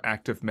more on your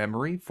active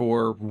memory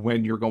for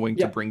when you're going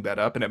to Yeah, bring that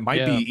up, and it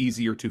might be Yeah.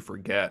 easier to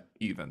forget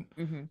even.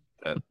 Mhm.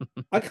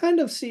 I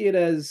kind of see it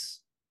as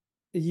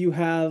you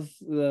have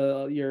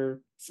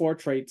your 4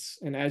 traits,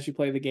 and as you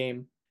play the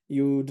game,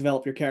 you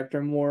develop your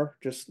character more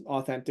just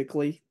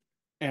authentically,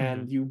 Mhm.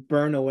 and you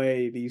burn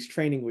away these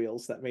training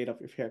wheels that made up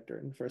your character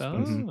in the first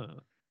place. Mhm. Oh.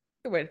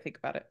 Good way to think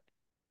about it.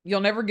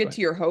 You'll never get Right.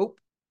 to your hope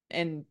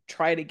and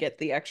try to get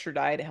the extra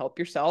die to help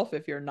yourself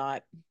if you're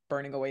not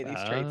burning away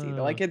these traits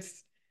either. Like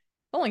it's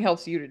only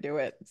helps you to do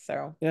it.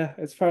 So Yeah,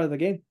 it's part of the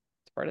game.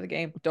 it's part of the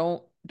game.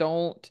 Don't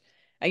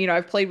and,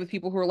 I've played with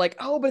people who are like,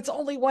 oh, but it's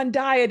only one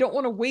die. I don't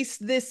want to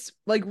waste this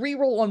like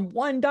reroll on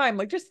one die. I'm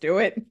like, just do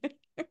it.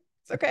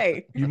 It's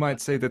okay. You might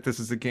say that this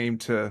is a game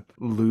to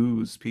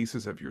lose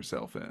pieces of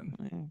yourself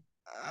in.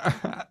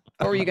 What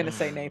were you gonna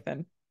say,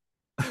 Nathan?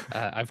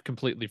 I've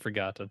completely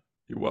forgotten.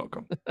 You're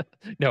welcome.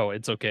 No,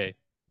 it's okay.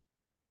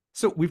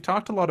 So we've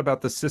talked a lot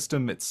about the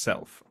system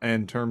itself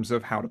in terms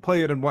of how to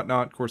play it and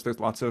whatnot. Of course, there's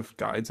lots of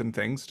guides and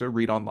things to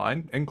read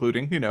online,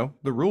 including,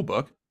 the rule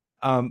book.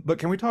 But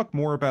can we talk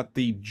more about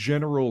the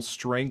general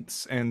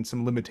strengths and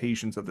some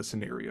limitations of the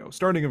scenario?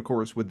 Starting, of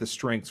course, with the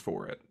strengths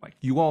for it. Like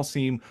you all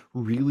seem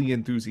really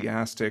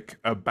enthusiastic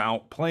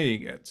about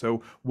playing it.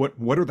 So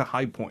what are the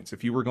high points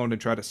if you were going to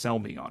try to sell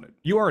me on it?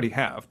 You already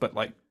have, but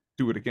like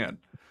do it again.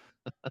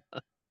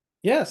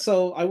 Yeah,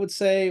 so I would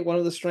say one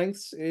of the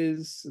strengths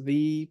is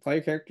the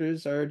player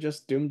characters are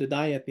just doomed to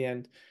die at the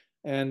end.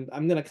 And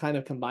I'm gonna kind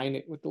of combine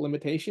it with the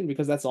limitation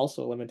because that's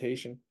also a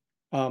limitation.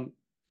 Um,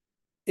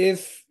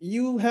 if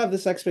you have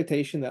this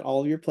expectation that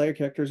all of your player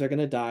characters are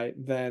gonna die,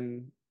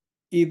 then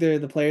either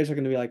the players are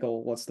gonna be like, "Oh,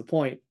 what's the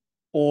point?"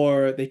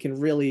 Or they can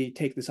really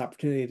take this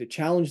opportunity to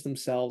challenge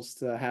themselves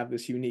to have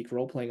this unique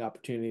role-playing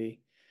opportunity.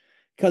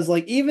 Because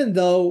like even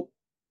though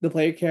the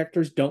player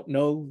characters don't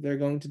know they're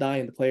going to die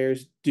and the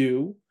players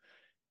do,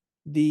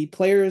 the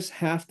players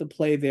have to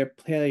play their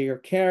player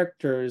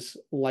characters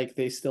like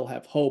they still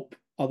have hope.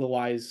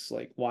 Otherwise,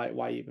 like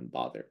why even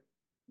bother?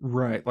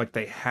 Right, like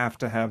they have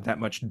to have that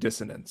much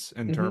dissonance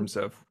in Hmm. terms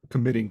of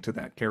committing to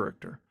that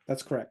character.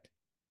 That's correct.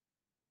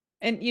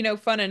 And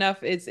fun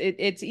enough, it's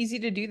easy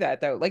to do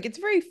that though. Like it's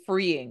very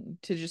freeing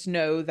to just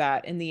know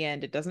that in the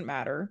end it doesn't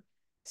matter.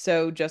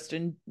 So just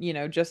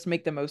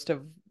make the most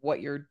of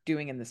what you're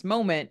doing in this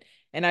moment.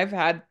 And I've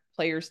had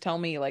players tell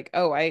me like,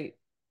 "Oh, I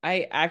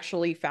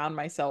actually found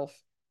myself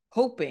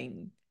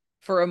hoping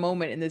for a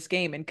moment in this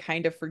game and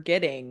kind of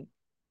forgetting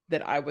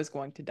that I was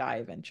going to die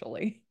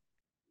eventually."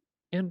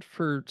 And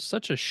for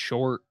such a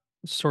short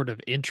sort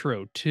of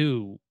intro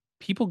too,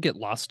 people get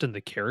lost in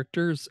the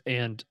characters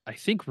and I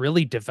think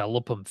really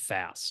develop them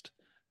fast,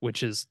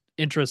 which is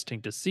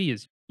interesting to see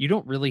is you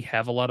don't really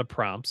have a lot of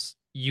prompts.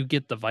 You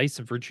get the vice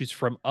and virtues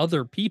from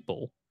other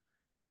people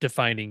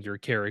defining your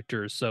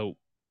characters. So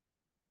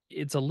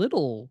it's a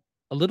little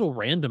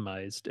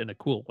randomized in a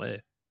cool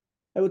way.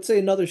 I would say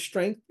another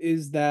strength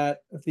is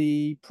that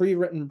the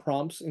pre-written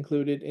prompts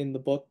included in the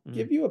book Mm.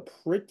 give you a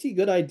pretty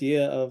good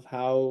idea of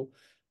how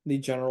the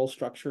general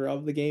structure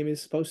of the game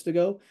is supposed to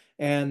go.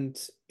 And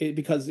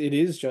because it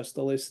is just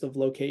a list of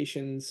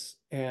locations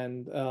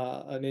and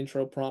an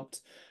intro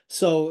prompt.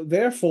 So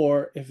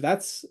therefore, if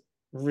that's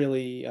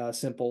really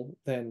simple,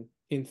 then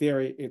in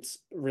theory, it's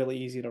really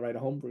easy to write a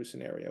homebrew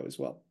scenario as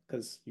well,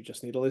 because you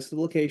just need a list of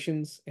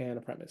locations and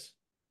a premise.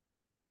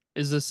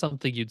 Is this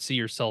something you'd see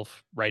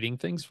yourself writing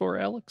things for,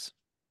 Alex?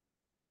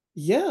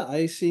 Yeah,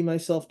 I see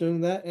myself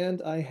doing that,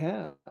 and I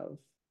have.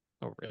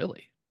 Oh,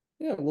 really?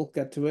 Yeah, we'll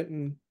get to it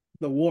in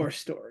the war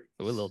stories.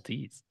 Oh, a little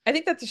tease. I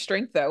think that's a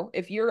strength though.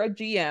 If you're a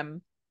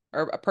GM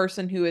or a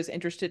person who is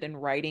interested in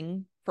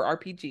writing for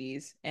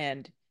RPGs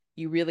and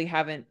you really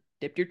haven't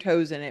dipped your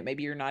toes in it,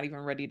 maybe you're not even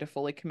ready to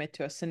fully commit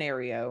to a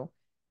scenario,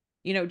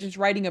 just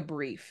writing a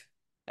brief,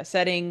 a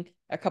setting,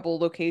 a couple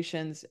of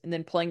locations, and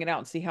then playing it out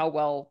and see how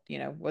well,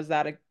 was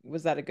that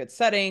a good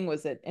setting?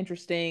 Was it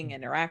interesting,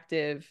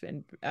 interactive,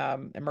 and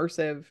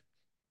immersive?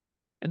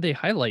 And they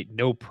highlight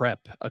no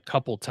prep a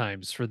couple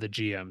times for the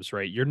GMs,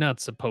 right? You're not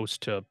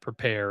supposed to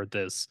prepare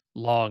this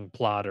long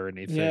plot or Yeah,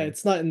 anything.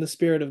 it's not in the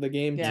spirit of the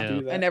game to Yeah, Yeah,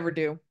 do I that. never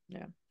do.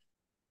 Yeah.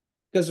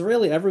 Because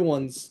really,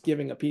 everyone's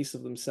giving a piece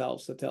of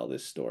themselves to tell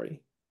this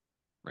story.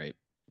 right.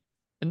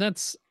 And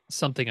that's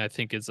something I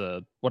think is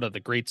one of the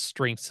great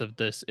strengths of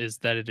this is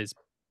that it is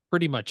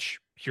pretty much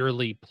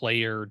purely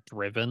player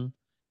driven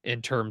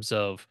in terms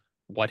of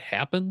what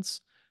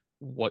happens,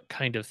 what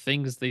kind of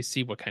things they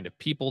see, what kind of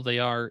people they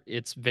are.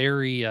 It's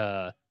very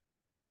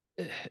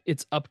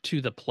it's up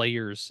to the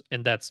players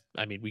and that's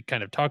I mean we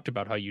kind of talked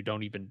about how you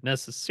don't even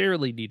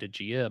necessarily need a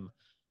GM,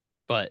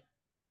 but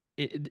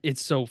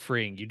it's so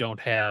freeing. You don't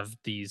have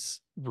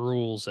these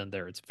rules in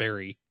there. It's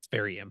very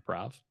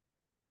improv.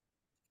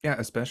 Yeah,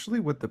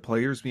 especially with the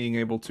players being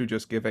able to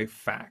just give a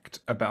fact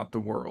about the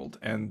world,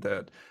 and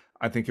that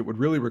I think it would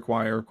really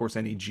require, of course,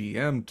 any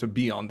GM to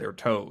be on their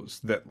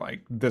toes. That,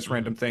 like, this Mhm.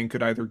 random thing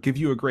could either give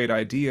you a great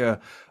idea,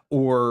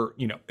 or,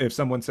 if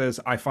someone says,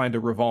 I find a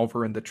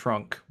revolver in the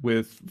trunk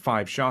with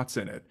 5 shots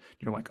in it,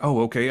 you're like, oh,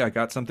 okay, I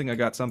got something, I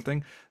got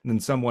something. And then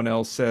someone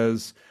else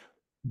says,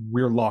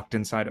 we're locked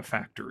inside a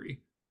factory.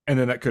 And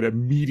then that could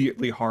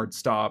immediately hard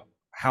stop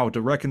how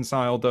to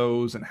reconcile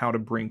those and how to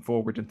bring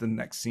forward into the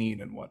next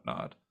scene and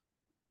whatnot.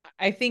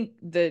 I think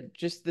the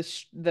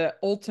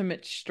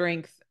ultimate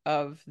strength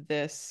of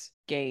this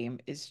game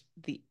is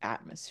the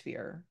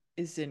atmosphere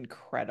is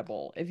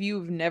incredible. If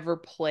you've never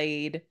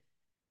played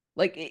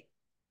like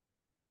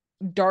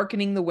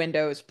darkening the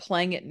windows,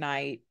 playing at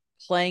night,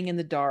 playing in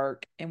the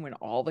dark and when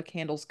all the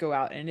candles go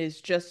out and it's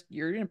just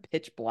you're in a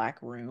pitch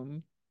black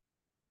room.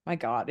 My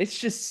God, it's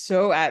just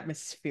so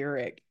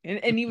atmospheric.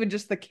 And even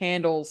just the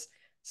candles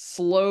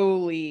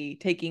slowly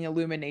taking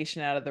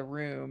illumination out of the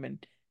room,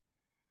 and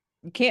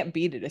you can't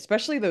beat it,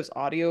 especially those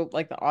audio,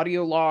 like the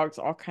audio logs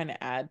all kind of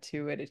add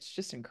to it. It's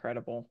just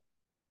incredible.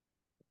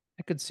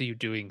 I could see you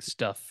doing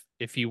stuff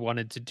if you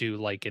wanted to do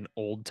like an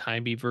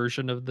old-timey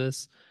version of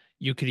this.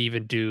 You could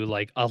even do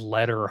like a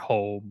letter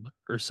home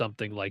or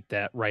something like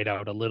that. Write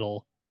out a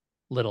little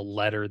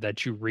letter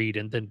that you read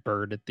and then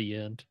burn at the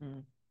end.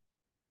 Mm,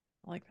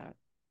 I like that.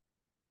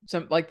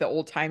 Some like the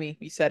old timey,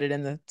 you said it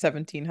in the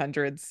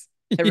 1700s.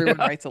 Everyone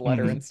Yeah. writes a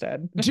letter Mhm.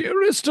 instead.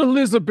 Dearest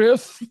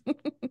Elizabeth.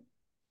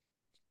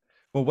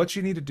 Well, what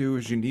you need to do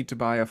is you need to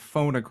buy a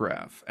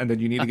phonograph, and then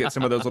you need to get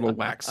some of those little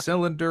wax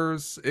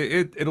cylinders.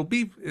 It'll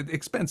be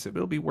expensive.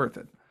 It'll be worth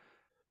it.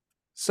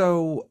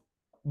 So,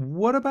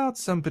 what about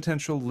some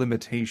potential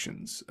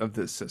limitations of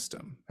this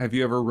system? Have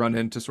you ever run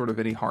into sort of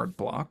any hard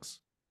blocks?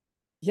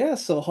 Yeah,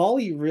 so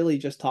Holly really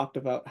just talked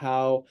about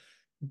how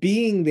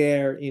being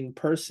there in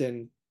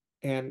person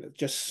and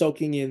just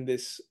soaking in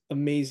this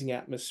amazing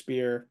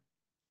atmosphere,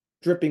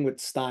 dripping with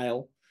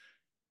style,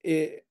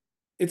 it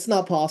it's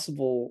not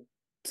possible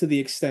to the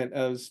extent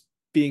as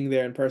being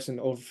there in person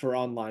over for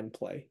online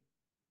play.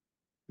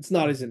 It's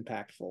not as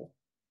impactful,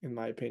 in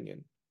my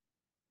opinion,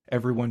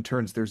 Everyone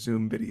turns their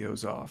Zoom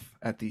videos off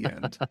at the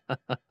end.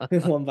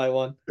 one by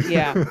one.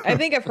 Yeah, I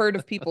think I've heard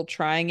of people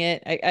trying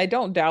it. I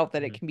don't doubt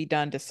that it Mhm. can be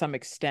done to some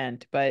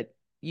extent, but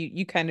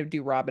you kind of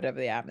do rob it of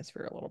the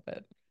atmosphere a little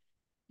bit.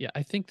 Yeah,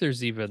 I think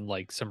there's even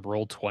like some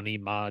Roll20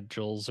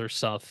 modules or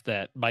stuff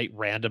that might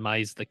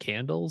randomize the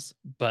candles,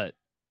 but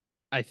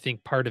I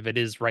think part of it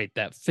is right,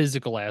 that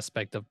physical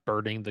aspect of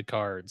burning the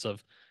cards,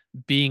 of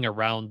being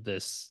around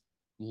this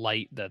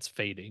light that's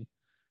fading.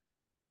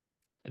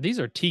 And these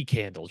are tea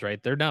candles,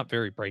 right? They're not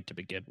very bright to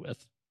begin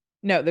with.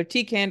 No, they're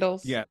tea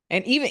candles. Yeah.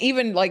 And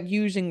even like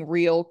using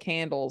real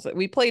candles.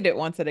 We played it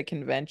once at a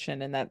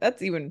convention and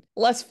that's even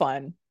less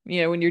fun,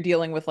 when you're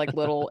dealing with like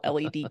little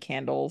LED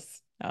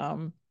candles.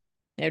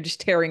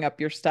 Just tearing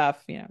up your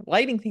stuff,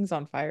 lighting things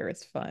on fire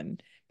is fun.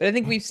 But I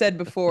think we've said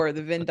before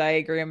the Venn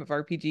diagram of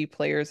RPG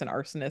players and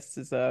arsonists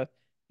is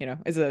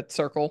a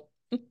circle.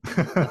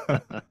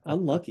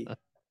 Unlucky.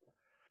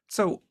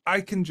 So I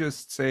can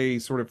just say,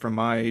 sort of from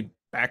my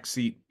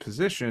backseat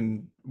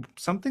position,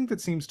 something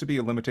that seems to be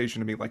a limitation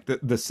to me, like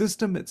the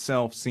system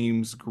itself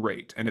seems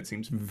great and it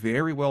seems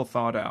very well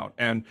thought out.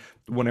 And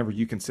whenever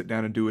you can sit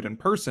down and do it in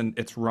person,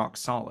 it's rock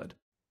solid.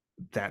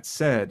 That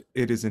said,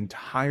 it is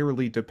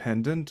entirely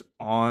dependent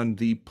on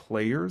the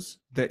players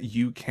that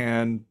you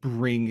can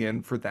bring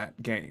in for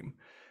that game.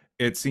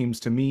 It seems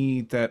to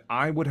me that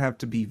I would have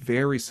to be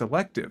very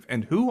selective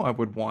and who I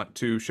would want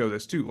to show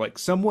this to. Like,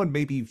 someone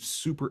may be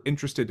super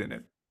interested in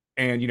it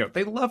and,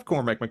 they love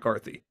Cormac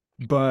McCarthy,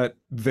 but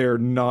they're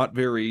not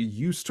very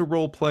used to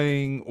role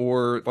playing,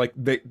 or like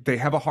they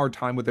have a hard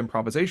time with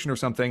improvisation or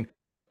something.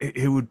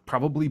 It would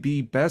probably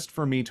be best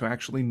for me to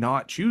actually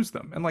not choose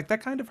them. And like,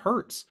 that kind of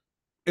hurts.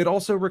 It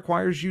also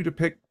requires you to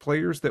pick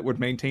players that would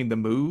maintain the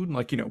mood.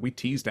 Like, we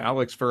teased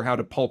Alex for how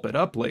to pulp it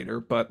up later,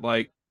 but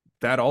like,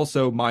 that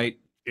also might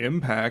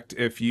impact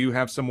if you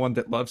have someone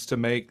that loves to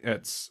make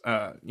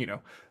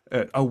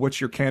oh,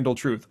 what's your candle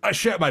truth? I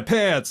shat my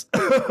pants.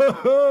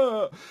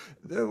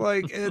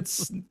 Like,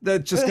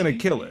 that's just gonna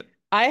kill it.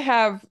 I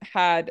have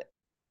had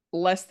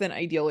less than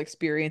ideal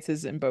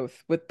experiences in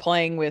both, with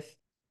playing with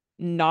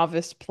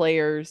novice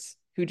players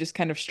who just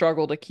kind of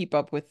struggle to keep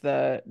up with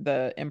the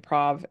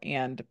improv,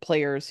 and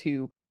players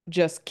who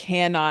just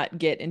cannot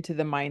get into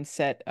the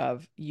mindset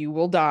of you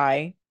will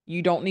die.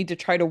 You don't need to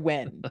try to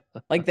win.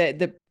 Like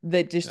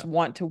that just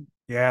want to.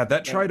 Yeah,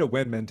 that try to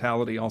win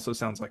mentality also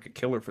sounds like a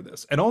killer for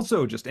this. And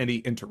also just any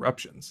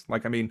interruptions.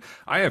 Like, I mean,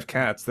 I have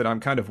cats that I'm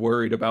kind of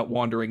worried about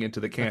wandering into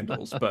the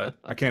candles, but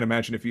I can't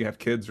imagine if you have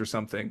kids or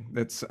something.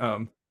 That's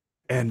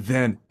and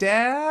then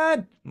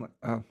Dad. I'm like,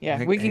 oh,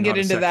 Yeah, we can get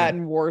into that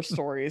in war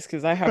stories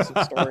because I have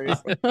some stories.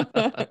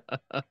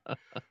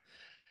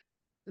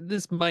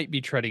 This might be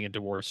treading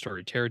into war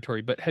story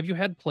territory, but have you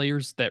had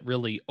players that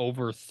really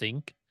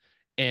overthink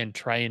and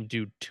try and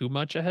do too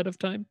much ahead of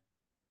time?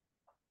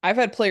 I've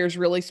had players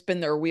really spin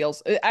their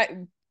wheels.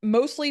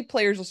 Mostly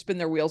players will spin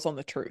their wheels on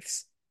the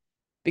truths,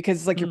 because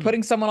it's like you're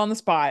putting someone on the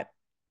spot,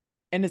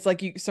 and it's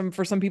like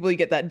for some people you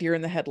get that deer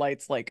in the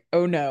headlights, like,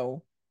 oh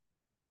no,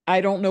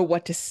 I don't know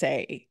what to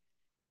say.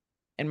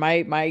 And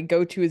my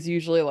go-to is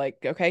usually like,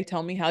 okay,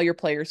 tell me how your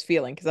player's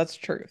feeling, because that's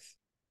truth.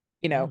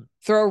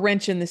 Throw a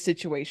wrench in this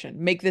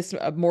situation, make this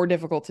a more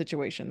difficult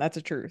situation. That's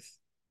a truth.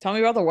 Tell me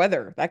about the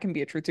weather. That can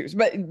be a truth too.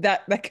 But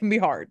that can be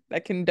hard.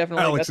 That can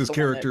definitely. Alex's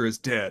character is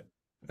dead.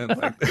 And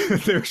like,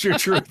 there's your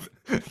truth.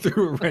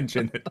 Threw a wrench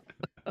in it.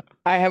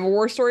 I have a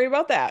war story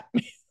about that.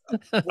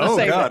 Oh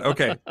God.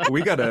 Okay.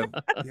 We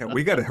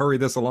gotta hurry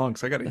this along,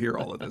 because I gotta hear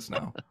all of this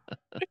now.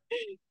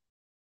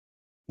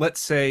 Let's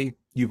say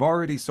you've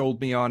already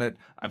sold me on it.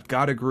 I've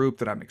got a group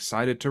that I'm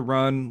excited to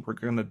run. We're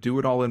gonna do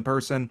it all in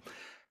person.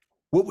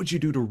 What would you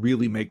do to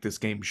really make this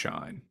game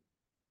shine?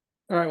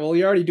 All right, well,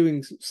 you're already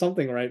doing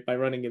something right by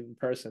running it in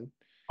person,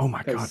 Oh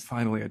my God, because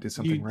finally I did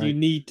something you right.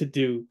 need to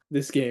do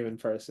this game in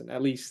person.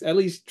 At least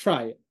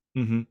try it.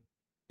 Mm-hmm.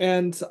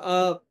 And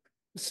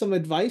some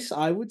advice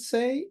I would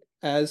say,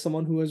 as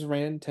someone who has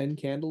ran 10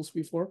 candles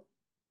before,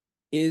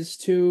 is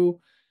to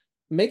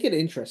make it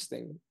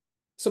interesting.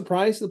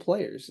 Surprise the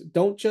players.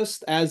 Don't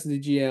just, as the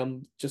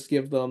GM, just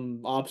give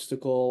them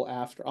obstacle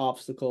after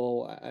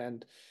obstacle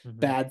and Mhm.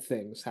 bad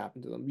things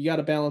happen to them. You got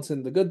to balance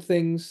in the good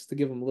things to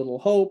give them a little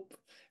hope,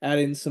 add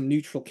in some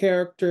neutral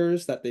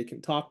characters that they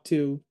can talk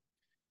to.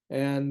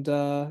 And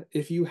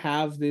if you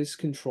have this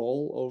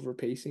control over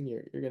pacing,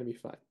 you're going to be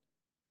fine.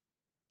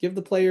 Give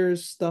the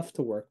players stuff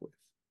to work with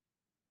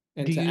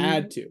and Do to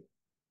add you to.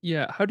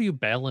 Yeah, how do you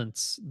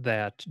balance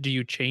that? Do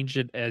you change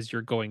it as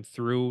you're going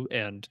through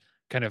and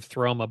kind of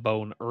throw them a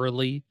bone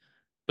early,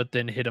 but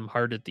then hit them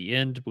hard at the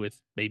end with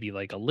maybe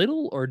like a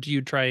little, or do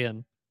you try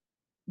and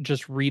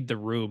just read the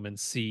room and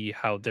see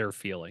how they're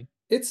feeling?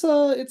 It's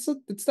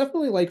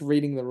definitely like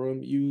reading the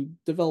room. You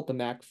develop a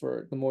knack for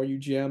it the more you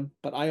GM,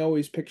 but I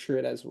always picture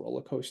it as a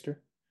roller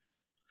coaster.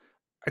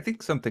 I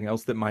think something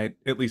else that might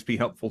at least be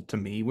helpful to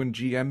me when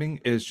GMing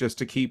is just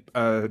to keep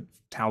a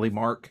tally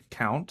mark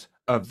count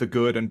of the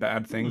good and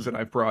bad things that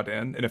I've brought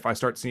in. And if I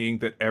start seeing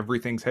that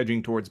everything's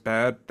hedging towards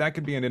bad, that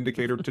could be an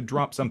indicator to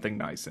drop something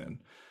nice in.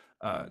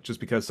 Just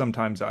because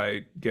sometimes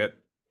I get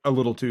a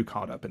little too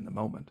caught up in the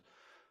moment.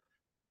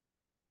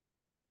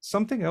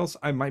 Something else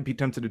I might be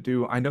tempted to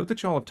do, I know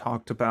that y'all have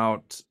talked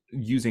about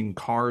using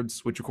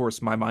cards, which of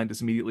course my mind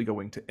is immediately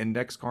going to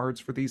index cards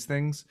for these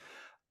things.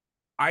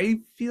 I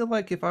feel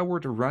like if I were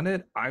to run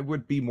it, I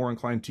would be more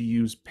inclined to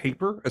use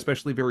paper,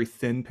 especially very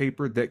thin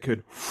paper that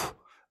could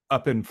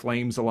up in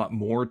flames a lot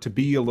more to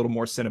be a little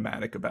more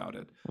cinematic about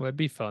it. Well, that'd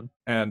be fun.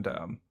 And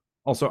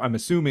also, I'm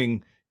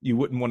assuming you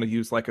wouldn't want to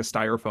use like a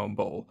styrofoam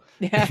bowl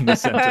in the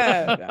center.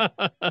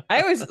 Yeah.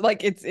 I always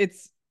like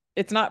it's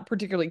not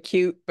particularly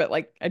cute, but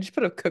like I just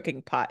put a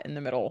cooking pot in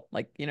the middle,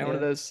 like one of Yeah.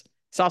 those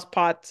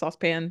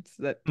saucepans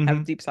that have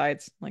Mhm. deep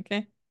sides. Like,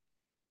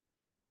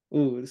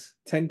 Ooh, it's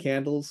 10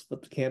 candles,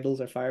 but the candles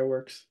are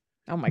fireworks.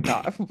 oh my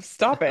God,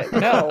 stop it.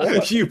 No.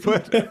 you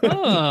put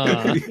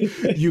Huh.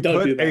 you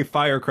Don't do put a that.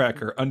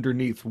 firecracker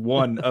underneath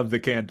one of the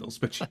candles,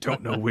 but you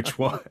don't know which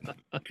one.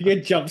 You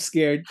get jump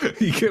scared.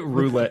 You get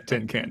roulette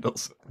 10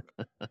 candles.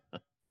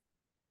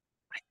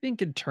 I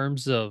think in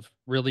terms of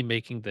really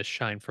making this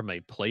shine from a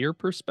player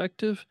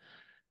perspective,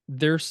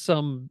 there's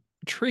some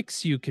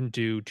tricks you can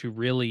do to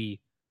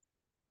really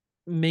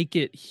make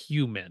it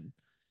human.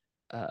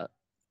 Uh,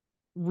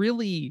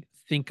 really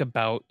think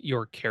about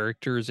your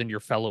characters and your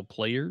fellow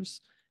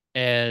players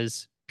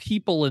as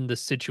people in the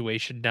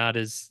situation, not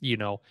as,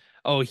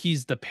 oh,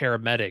 he's the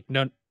paramedic.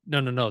 No,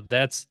 no, no, no.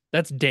 That's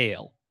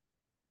Dale.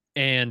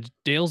 And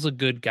Dale's a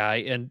good guy.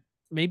 And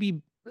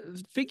maybe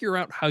figure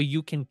out how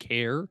you can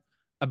care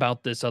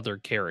about this other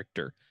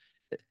character.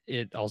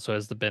 It also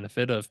has the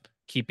benefit of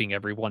keeping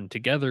everyone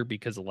together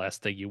because the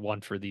last thing you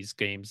want for these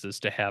games is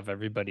to have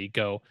everybody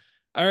go,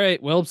 all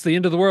right, well, it's the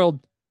end of the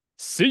world.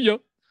 See ya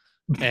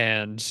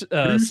and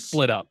Peace.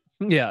 split up.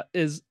 Yeah,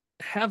 is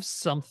have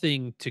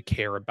something to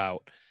care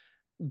about.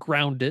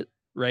 Ground it,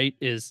 right?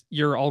 Is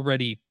you're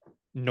already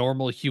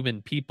normal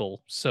human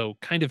people. So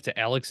kind of to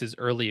Alex's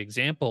early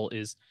example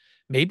is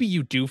maybe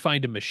you do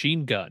find a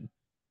machine gun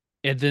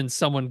and then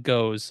someone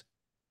goes,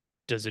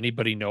 "Does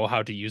anybody know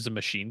how to use a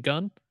machine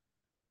gun?"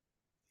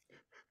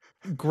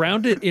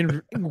 Grounded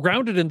in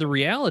the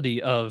reality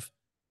of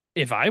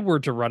if I were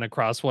to run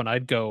across one,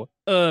 I'd go,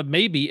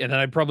 maybe, and then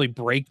I'd probably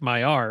break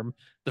my arm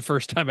the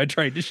first time I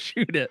tried to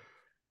shoot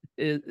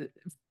it.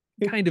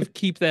 Kind of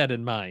keep that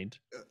in mind.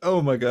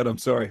 Oh my God, I'm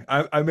sorry.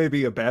 I may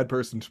be a bad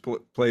person to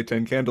play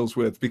 10 Candles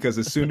with because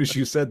as soon as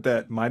you said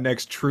that, my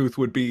next truth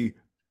would be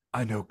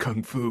I know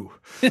Kung Fu.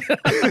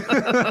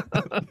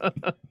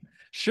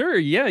 Sure,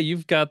 yeah,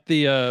 you've got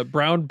the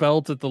brown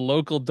belt at the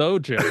local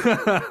dojo.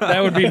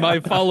 That would be my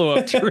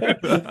follow-up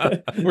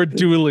truth. We're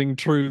dueling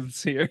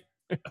truths here.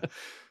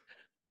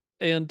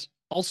 And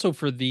also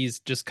for these,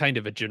 just kind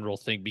of a general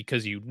thing,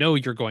 because you're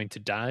going to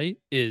die,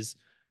 is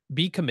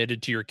be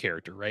committed to your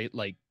character, right?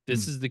 Like,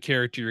 this Mm. is the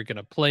character you're going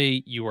to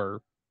play. You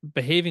are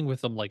behaving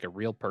with them like a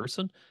real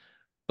person,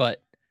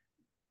 but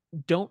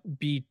don't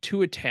be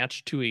too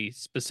attached to a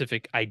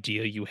specific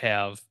idea you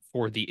have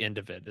for the end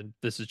of it. And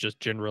this is just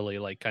generally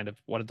like kind of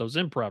one of those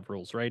improv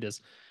rules, right? Is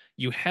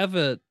you have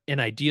an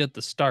idea at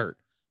the start,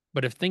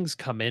 but if things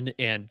come in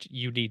and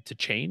you need to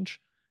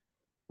change,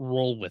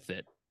 roll with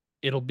it.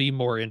 It'll be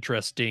more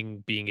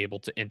interesting being able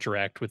to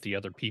interact with the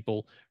other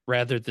people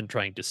rather than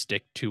trying to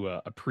stick to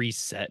a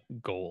preset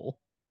goal.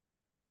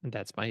 And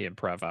that's my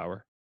improv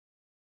hour.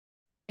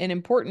 An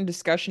important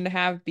discussion to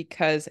have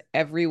because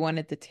everyone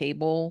at the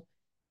table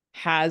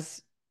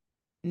has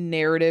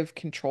narrative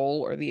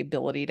control or the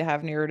ability to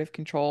have narrative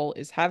control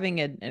is having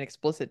an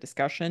explicit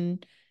discussion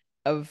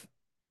of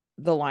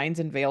the lines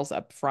and veils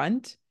up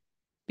front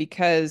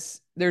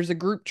because there's a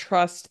group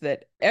trust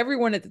that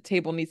everyone at the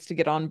table needs to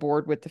get on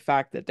board with the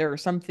fact that there are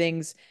some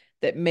things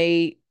that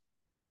may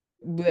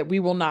that we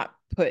will not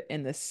put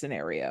in this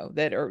scenario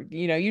that are,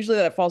 usually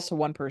that falls to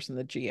one person,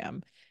 the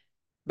GM.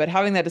 But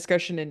having that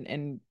discussion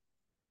and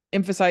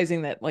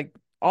emphasizing that like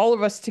all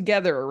of us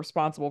together are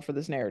responsible for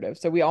this narrative.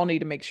 So we all need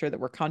to make sure that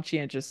we're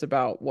conscientious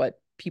about what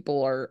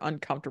people are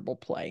uncomfortable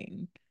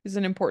playing is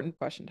an important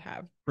question to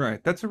have.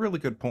 Right. That's a really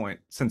good point,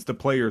 since the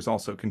players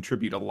also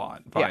contribute a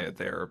lot Yeah. via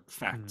their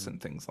facts Mhm.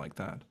 and things like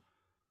that.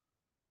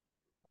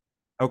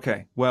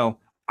 Okay, well,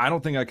 I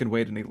don't think I can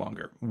wait any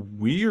longer.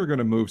 We are going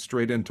to move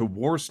straight into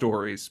war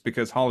stories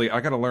because Holly,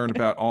 I got to learn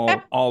about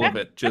all of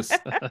it. Just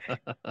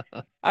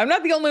I'm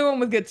not the only one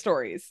with good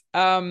stories.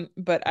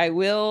 But I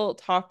will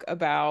talk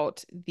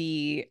about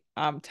the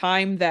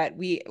time that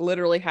we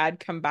literally had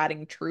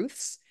combating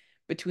truths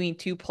between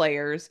two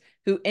players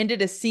who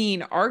ended a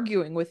scene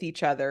arguing with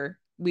each other.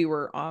 We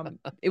were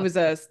it was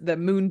the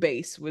moon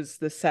base was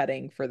the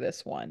setting for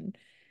this one.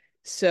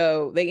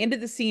 So they ended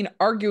the scene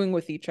arguing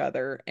with each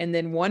other, and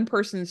then one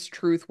person's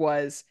truth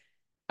was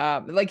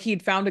like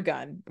he'd found a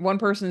gun. One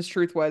person's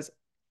truth was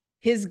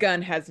his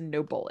gun has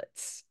no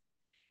bullets.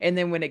 And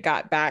then when it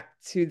got back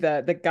to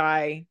the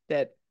guy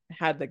that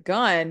had the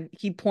gun,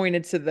 he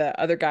pointed to the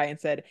other guy and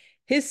said,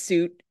 his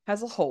suit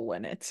has a hole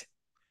in it.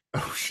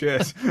 oh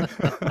shit.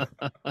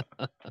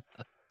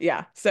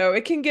 Yeah. So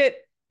it can get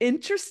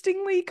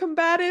interestingly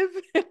combative.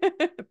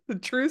 The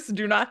truths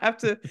do not have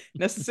to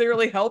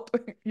necessarily help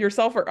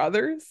yourself or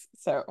others.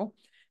 So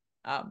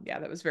yeah,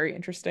 that was very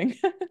interesting.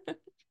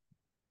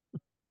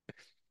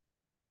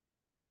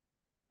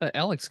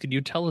 Alex, can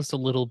you tell us a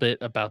little bit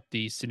about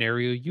the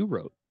scenario you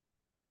wrote?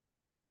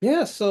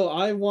 Yeah, so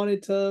I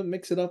wanted to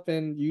mix it up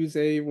and use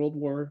a World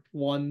War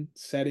One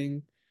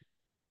setting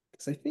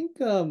because I think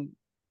the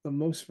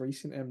most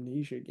recent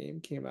Amnesia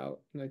game came out,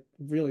 and I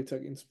really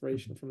took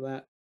inspiration Mhm. from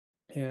that.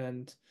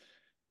 And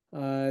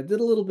did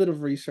a little bit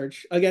of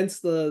research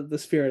against the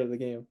spirit of the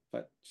game,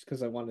 but just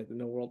because I wanted to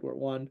know World War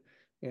One,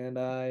 and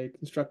I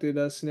constructed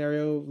a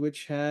scenario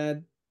which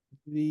had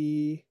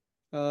the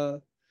uh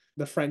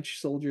the French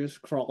soldiers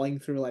crawling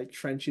through like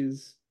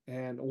trenches,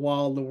 and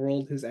while the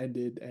world has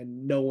ended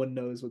and no one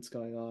knows what's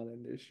going on,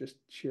 and there's just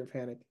sheer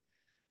panic.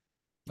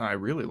 I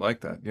really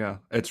like that. Yeah.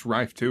 It's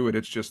rife too, and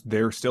it's just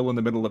they're still in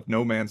the middle of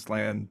no man's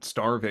land,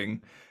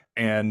 starving,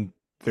 and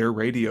their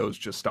radios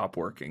just stop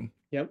working.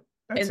 Yep.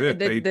 That's And it.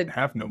 the They the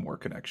have no more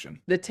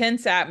connection. the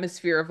tense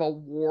atmosphere of a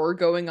war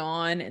going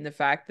on and the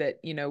fact that,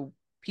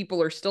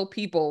 people are still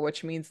people,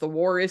 which means the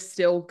war is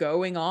still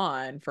going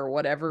on for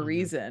whatever Mhm.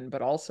 reason,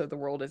 but also the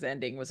world is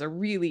ending was a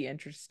really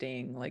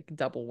interesting, like,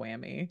 double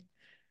whammy.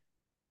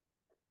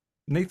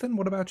 Nathan,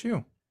 what about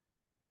you?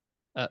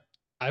 Uh,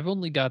 I've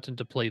only gotten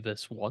to play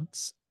this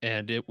once,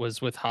 and it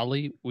was with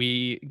Holly.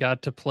 We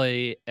got to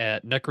play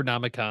at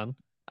Necronomicon.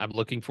 I'm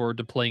looking forward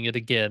to playing it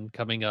again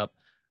coming up.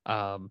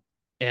 Um,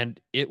 and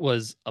it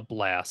was a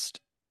blast.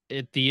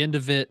 At the end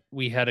of it,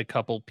 we had a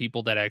couple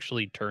people that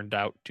actually turned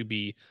out to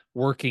be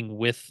working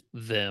with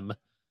them.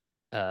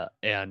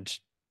 And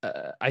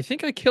I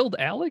think I killed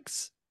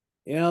Alex.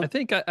 I Yep.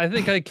 think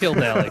I killed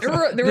Alex.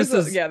 There was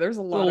This is there was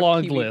a a lot of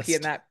long PvP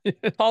in list.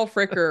 that. Paul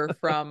Fricker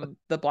from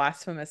the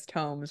Blasphemous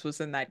Tomes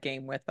was in that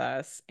game with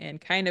us and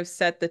kind of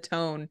set the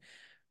tone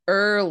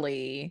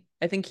early.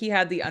 I think he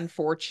had the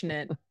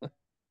unfortunate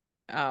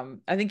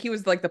I think he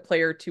was like the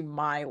player to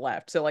my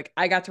left. So like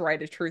I got to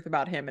write a truth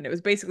about him, and it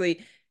was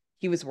basically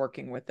he was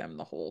working with them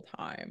the whole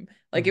time.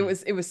 Like it Mhm.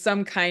 was it was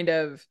some kind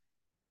of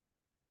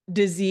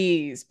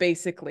disease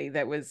basically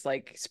that was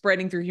like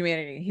spreading through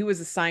humanity. He was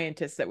a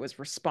scientist that was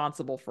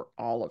responsible for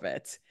all of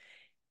it.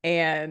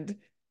 And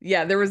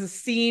yeah, there was a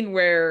scene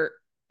where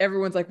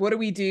everyone's like, what do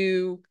we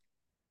do?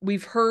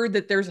 We've heard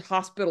that there's a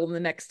hospital in the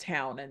next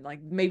town, and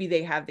like maybe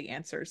they have the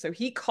answer. So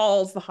he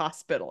calls the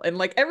hospital, and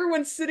like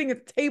everyone's sitting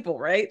at the table,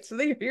 right? So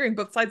they're hearing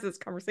both sides of this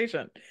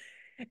conversation.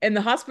 And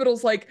the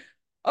hospital's like,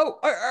 oh,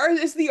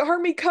 is the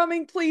army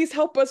coming? Please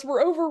help us.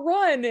 We're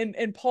overrun.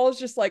 And Paul's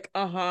just like,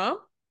 uh-huh.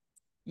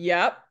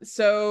 Yep.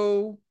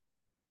 So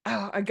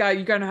I got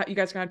you guys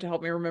gonna have to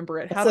help me remember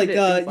it. How It's did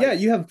like, it was yeah, like,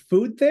 you have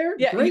food there?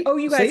 yeah, Great. oh,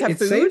 you guys Say have it's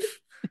food? safe?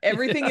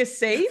 Everything is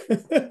safe?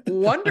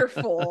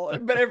 Wonderful.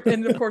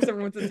 And of course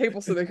everyone's at the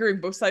table, so they're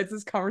hearing both sides of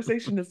this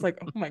conversation. It's like,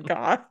 oh my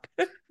God.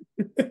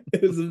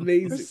 It was They're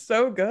amazing.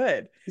 so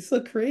good. He's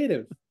so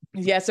creative.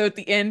 Yeah, so at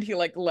the end he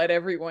like led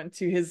everyone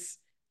to his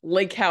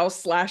lake house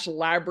slash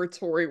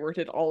laboratory where it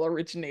had all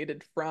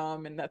originated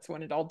from, and that's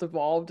when it all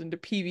devolved into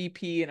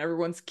PvP and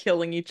everyone's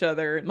killing each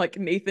other, and like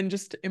Nathan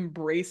just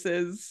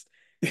embraces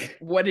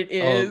what it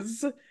Oh,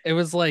 is. it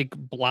was like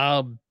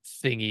blob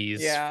thingies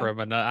Yeah. from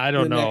an I The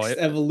don't know. next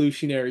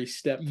evolutionary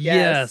step.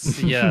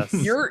 Yes. Yes,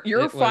 yes. Your It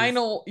was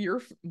final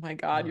my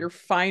God, uh, your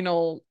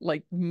final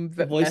like Voice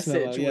memo,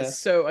 message was yeah.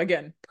 so,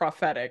 again,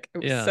 prophetic. It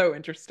was yeah. so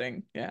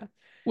interesting. Yeah.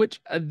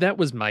 Which that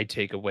was my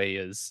takeaway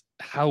is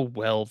how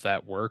well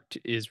that worked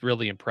is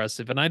really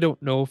impressive. And I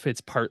don't know if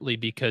it's partly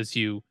because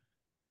you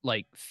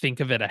like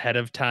think of it ahead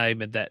of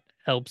time and that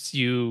helps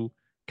you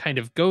kind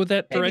of go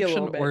that Maybe a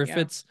direction, little or bit, if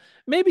yeah. it's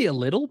maybe a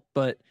little,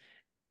 but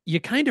you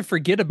kind of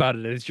forget about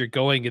it as you're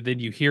going and then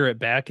you hear it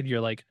back and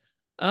you're like,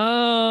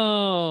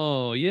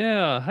 Oh,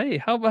 yeah. Hey,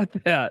 how about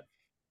that?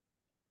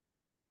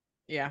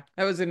 Yeah,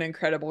 that was an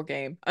incredible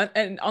game.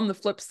 And on the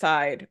flip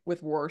side,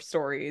 with war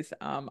stories,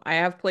 I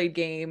have played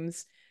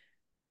games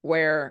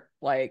where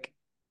like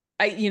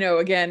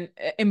again,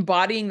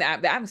 embodying the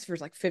atmosphere is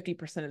like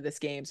 50% of this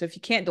game. So if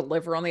you can't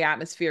deliver on the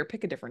atmosphere,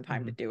 pick a different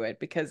time to do it,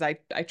 because I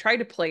tried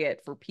to play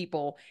it for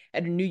people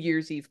at a New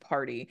Year's Eve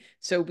party.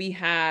 So we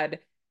had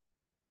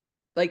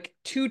like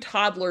two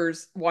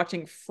toddlers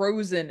watching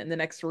Frozen in the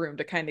next room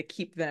to kind of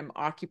keep them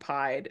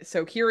occupied.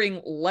 So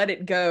hearing Let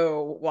It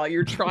Go while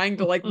you're trying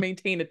to like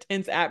maintain a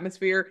tense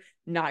atmosphere,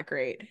 not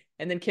great.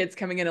 And then kids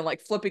coming in and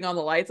like flipping on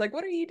the lights, like,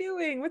 what are you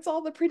doing? What's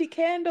all the pretty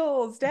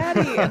candles,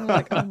 Daddy? And I'm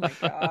like, oh my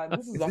God,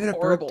 this is Is a it a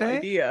horrible birthday?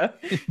 idea.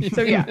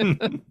 So yeah,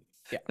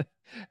 yeah.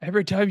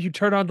 Every time you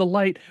turn on the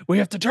light, we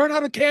have to turn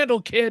on a candle,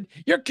 kid.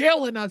 You're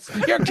killing us.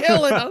 You're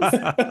killing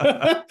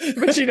us.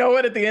 But you know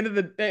what? At the end of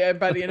the day,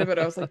 by the end of it,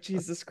 I was like,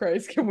 Jesus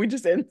Christ, can we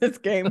just end this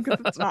game? Because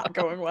it's not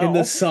going Can the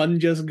well. sun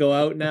just go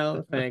out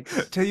now?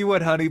 Thanks. Tell you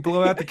what, honey,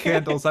 blow out the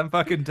candles. I'm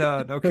fucking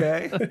done,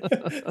 okay?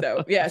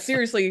 So yeah,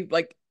 seriously,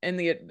 like in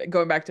the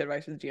going back to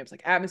advice from the GMs,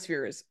 like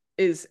atmosphere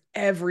is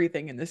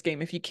everything in this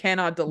game. If you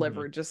cannot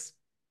deliver, just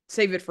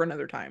save it for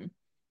another time,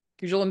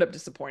 because you'll end up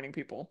disappointing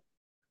people.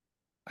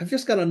 I've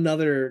just got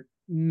another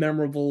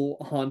memorable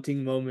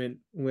haunting moment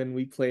when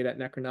we played at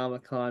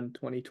Necronomicon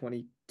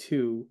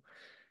 2022,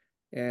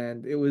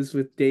 and it was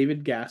with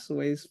David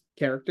Gasaway's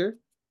character.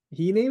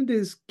 He named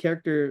his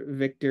character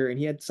Victor, and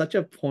he had such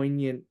a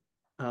poignant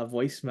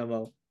voice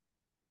memo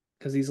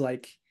because he's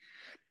like,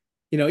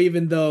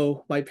 even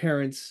though my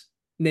parents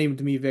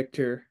named me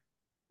Victor,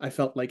 I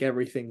felt like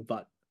everything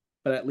but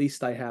at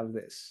least I have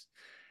this.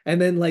 And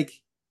then like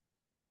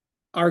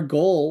our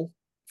goal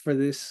for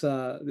this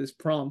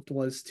prompt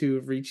was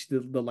to reach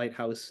the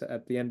lighthouse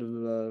at the end of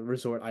the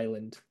resort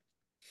island.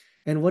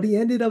 And what he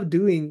ended up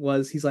doing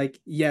was he's like,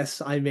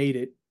 "Yes, I made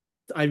it.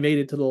 I made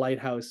it to the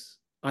lighthouse.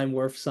 I'm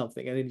worth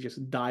something." And then he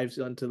just dives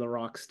onto the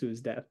rocks to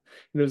his death.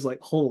 And it was like,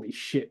 "Holy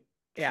shit."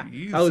 Yeah,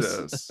 That was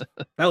Jesus.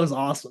 that was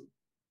awesome.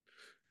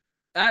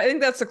 I think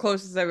that's the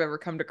closest I've ever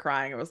come to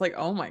crying. It was like,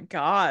 oh my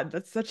God,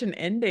 that's such an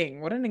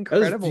ending. What an That was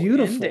incredible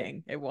beautiful.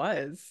 ending it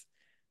was.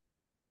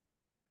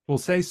 We'll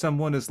say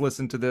someone has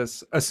listened to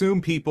this,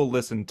 assume people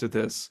listen to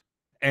this,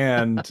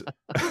 and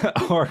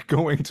are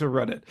going to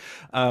run it.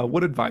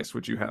 What advice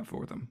would you have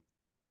for them?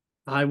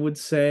 I would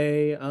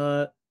say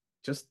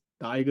just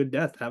die a good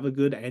death, have a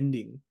good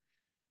ending.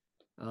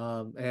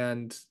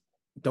 And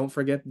don't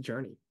forget the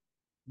journey.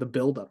 The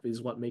buildup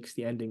is what makes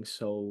the ending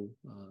so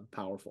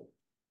powerful.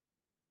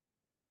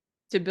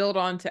 To build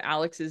on to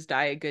Alex's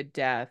die a good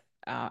death,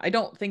 I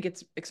don't think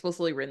it's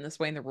explicitly written this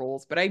way in the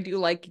rules, but I do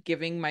like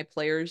giving my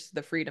players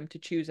the freedom to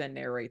choose and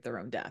narrate their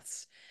own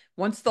deaths.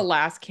 Once the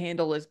last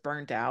candle is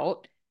burnt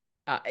out,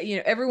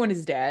 everyone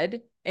is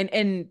dead,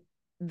 and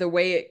the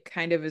way it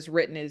kind of is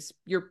written is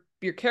your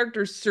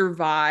characters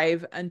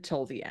survive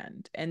until the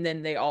end, and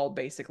then they all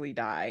basically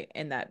die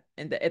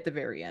at the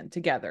very end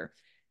together.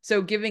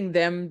 So giving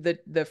them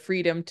the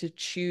freedom to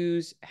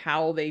choose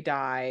how they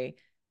die,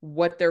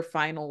 what their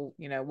final,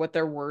 what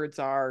their words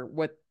are,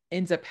 what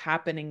ends up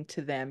happening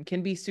to them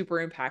can be super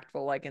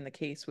impactful, like in the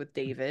case with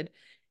David.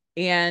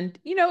 And,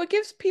 it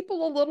gives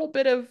people a little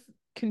bit of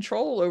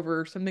control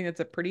over something that's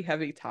a pretty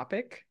heavy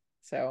topic.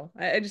 So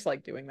I just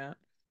like doing that.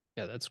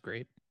 Yeah, that's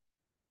great.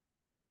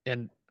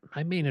 And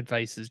my main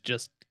advice is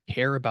just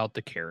care about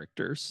the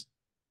characters.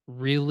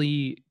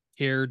 Really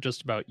care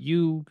just about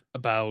you,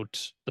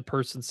 about the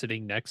person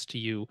sitting next to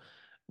you.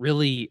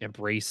 Really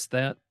embrace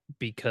that,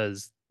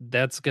 because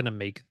that's going to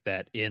make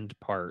that end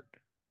part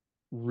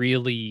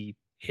really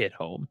hit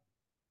home.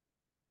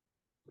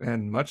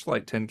 And much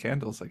like 10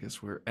 Candles, I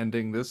guess we're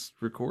ending this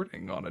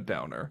recording on a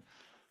downer.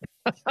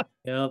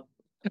 Yep.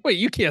 Wait,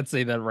 you can't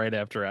say that right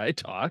after I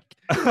talk.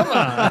 Come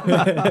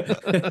on.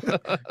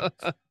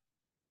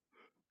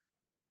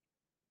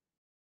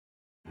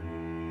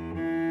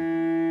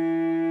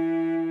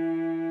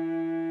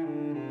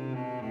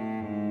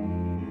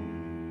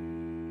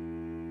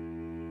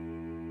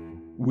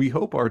 We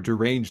hope our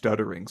deranged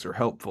utterings are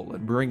helpful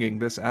in bringing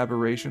this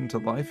aberration to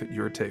life at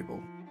your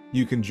table.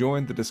 You can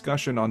join the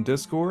discussion on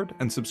Discord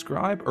and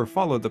subscribe or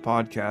follow the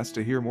podcast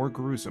to hear more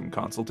gruesome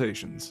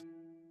consultations.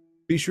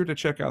 Be sure to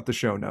check out the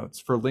show notes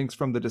for links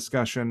from the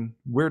discussion,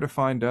 where to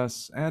find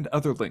us, and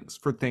other links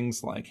for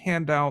things like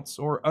handouts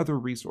or other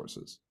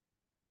resources.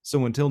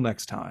 So until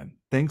next time,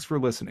 thanks for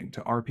listening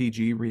to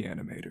RPG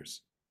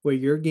Reanimators. Where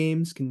your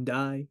games can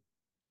die.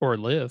 Or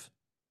live.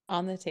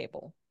 On the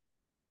table.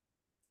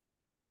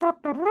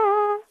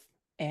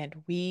 And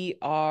we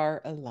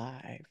are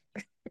alive.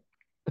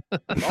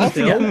 All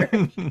Still?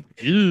 together.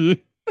 Ew.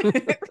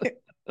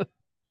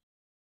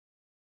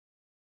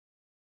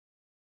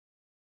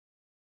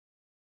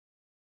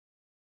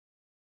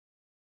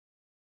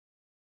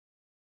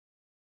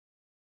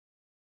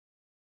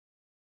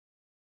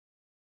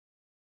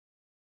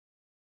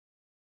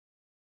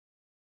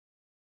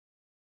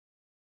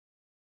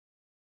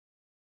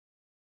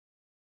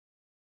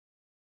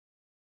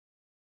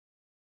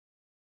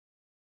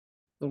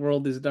 The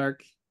world is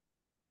dark.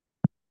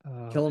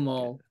 Oh, Kill them my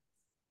all.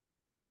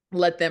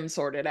 Let them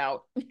sort it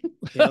out.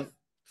 Yep.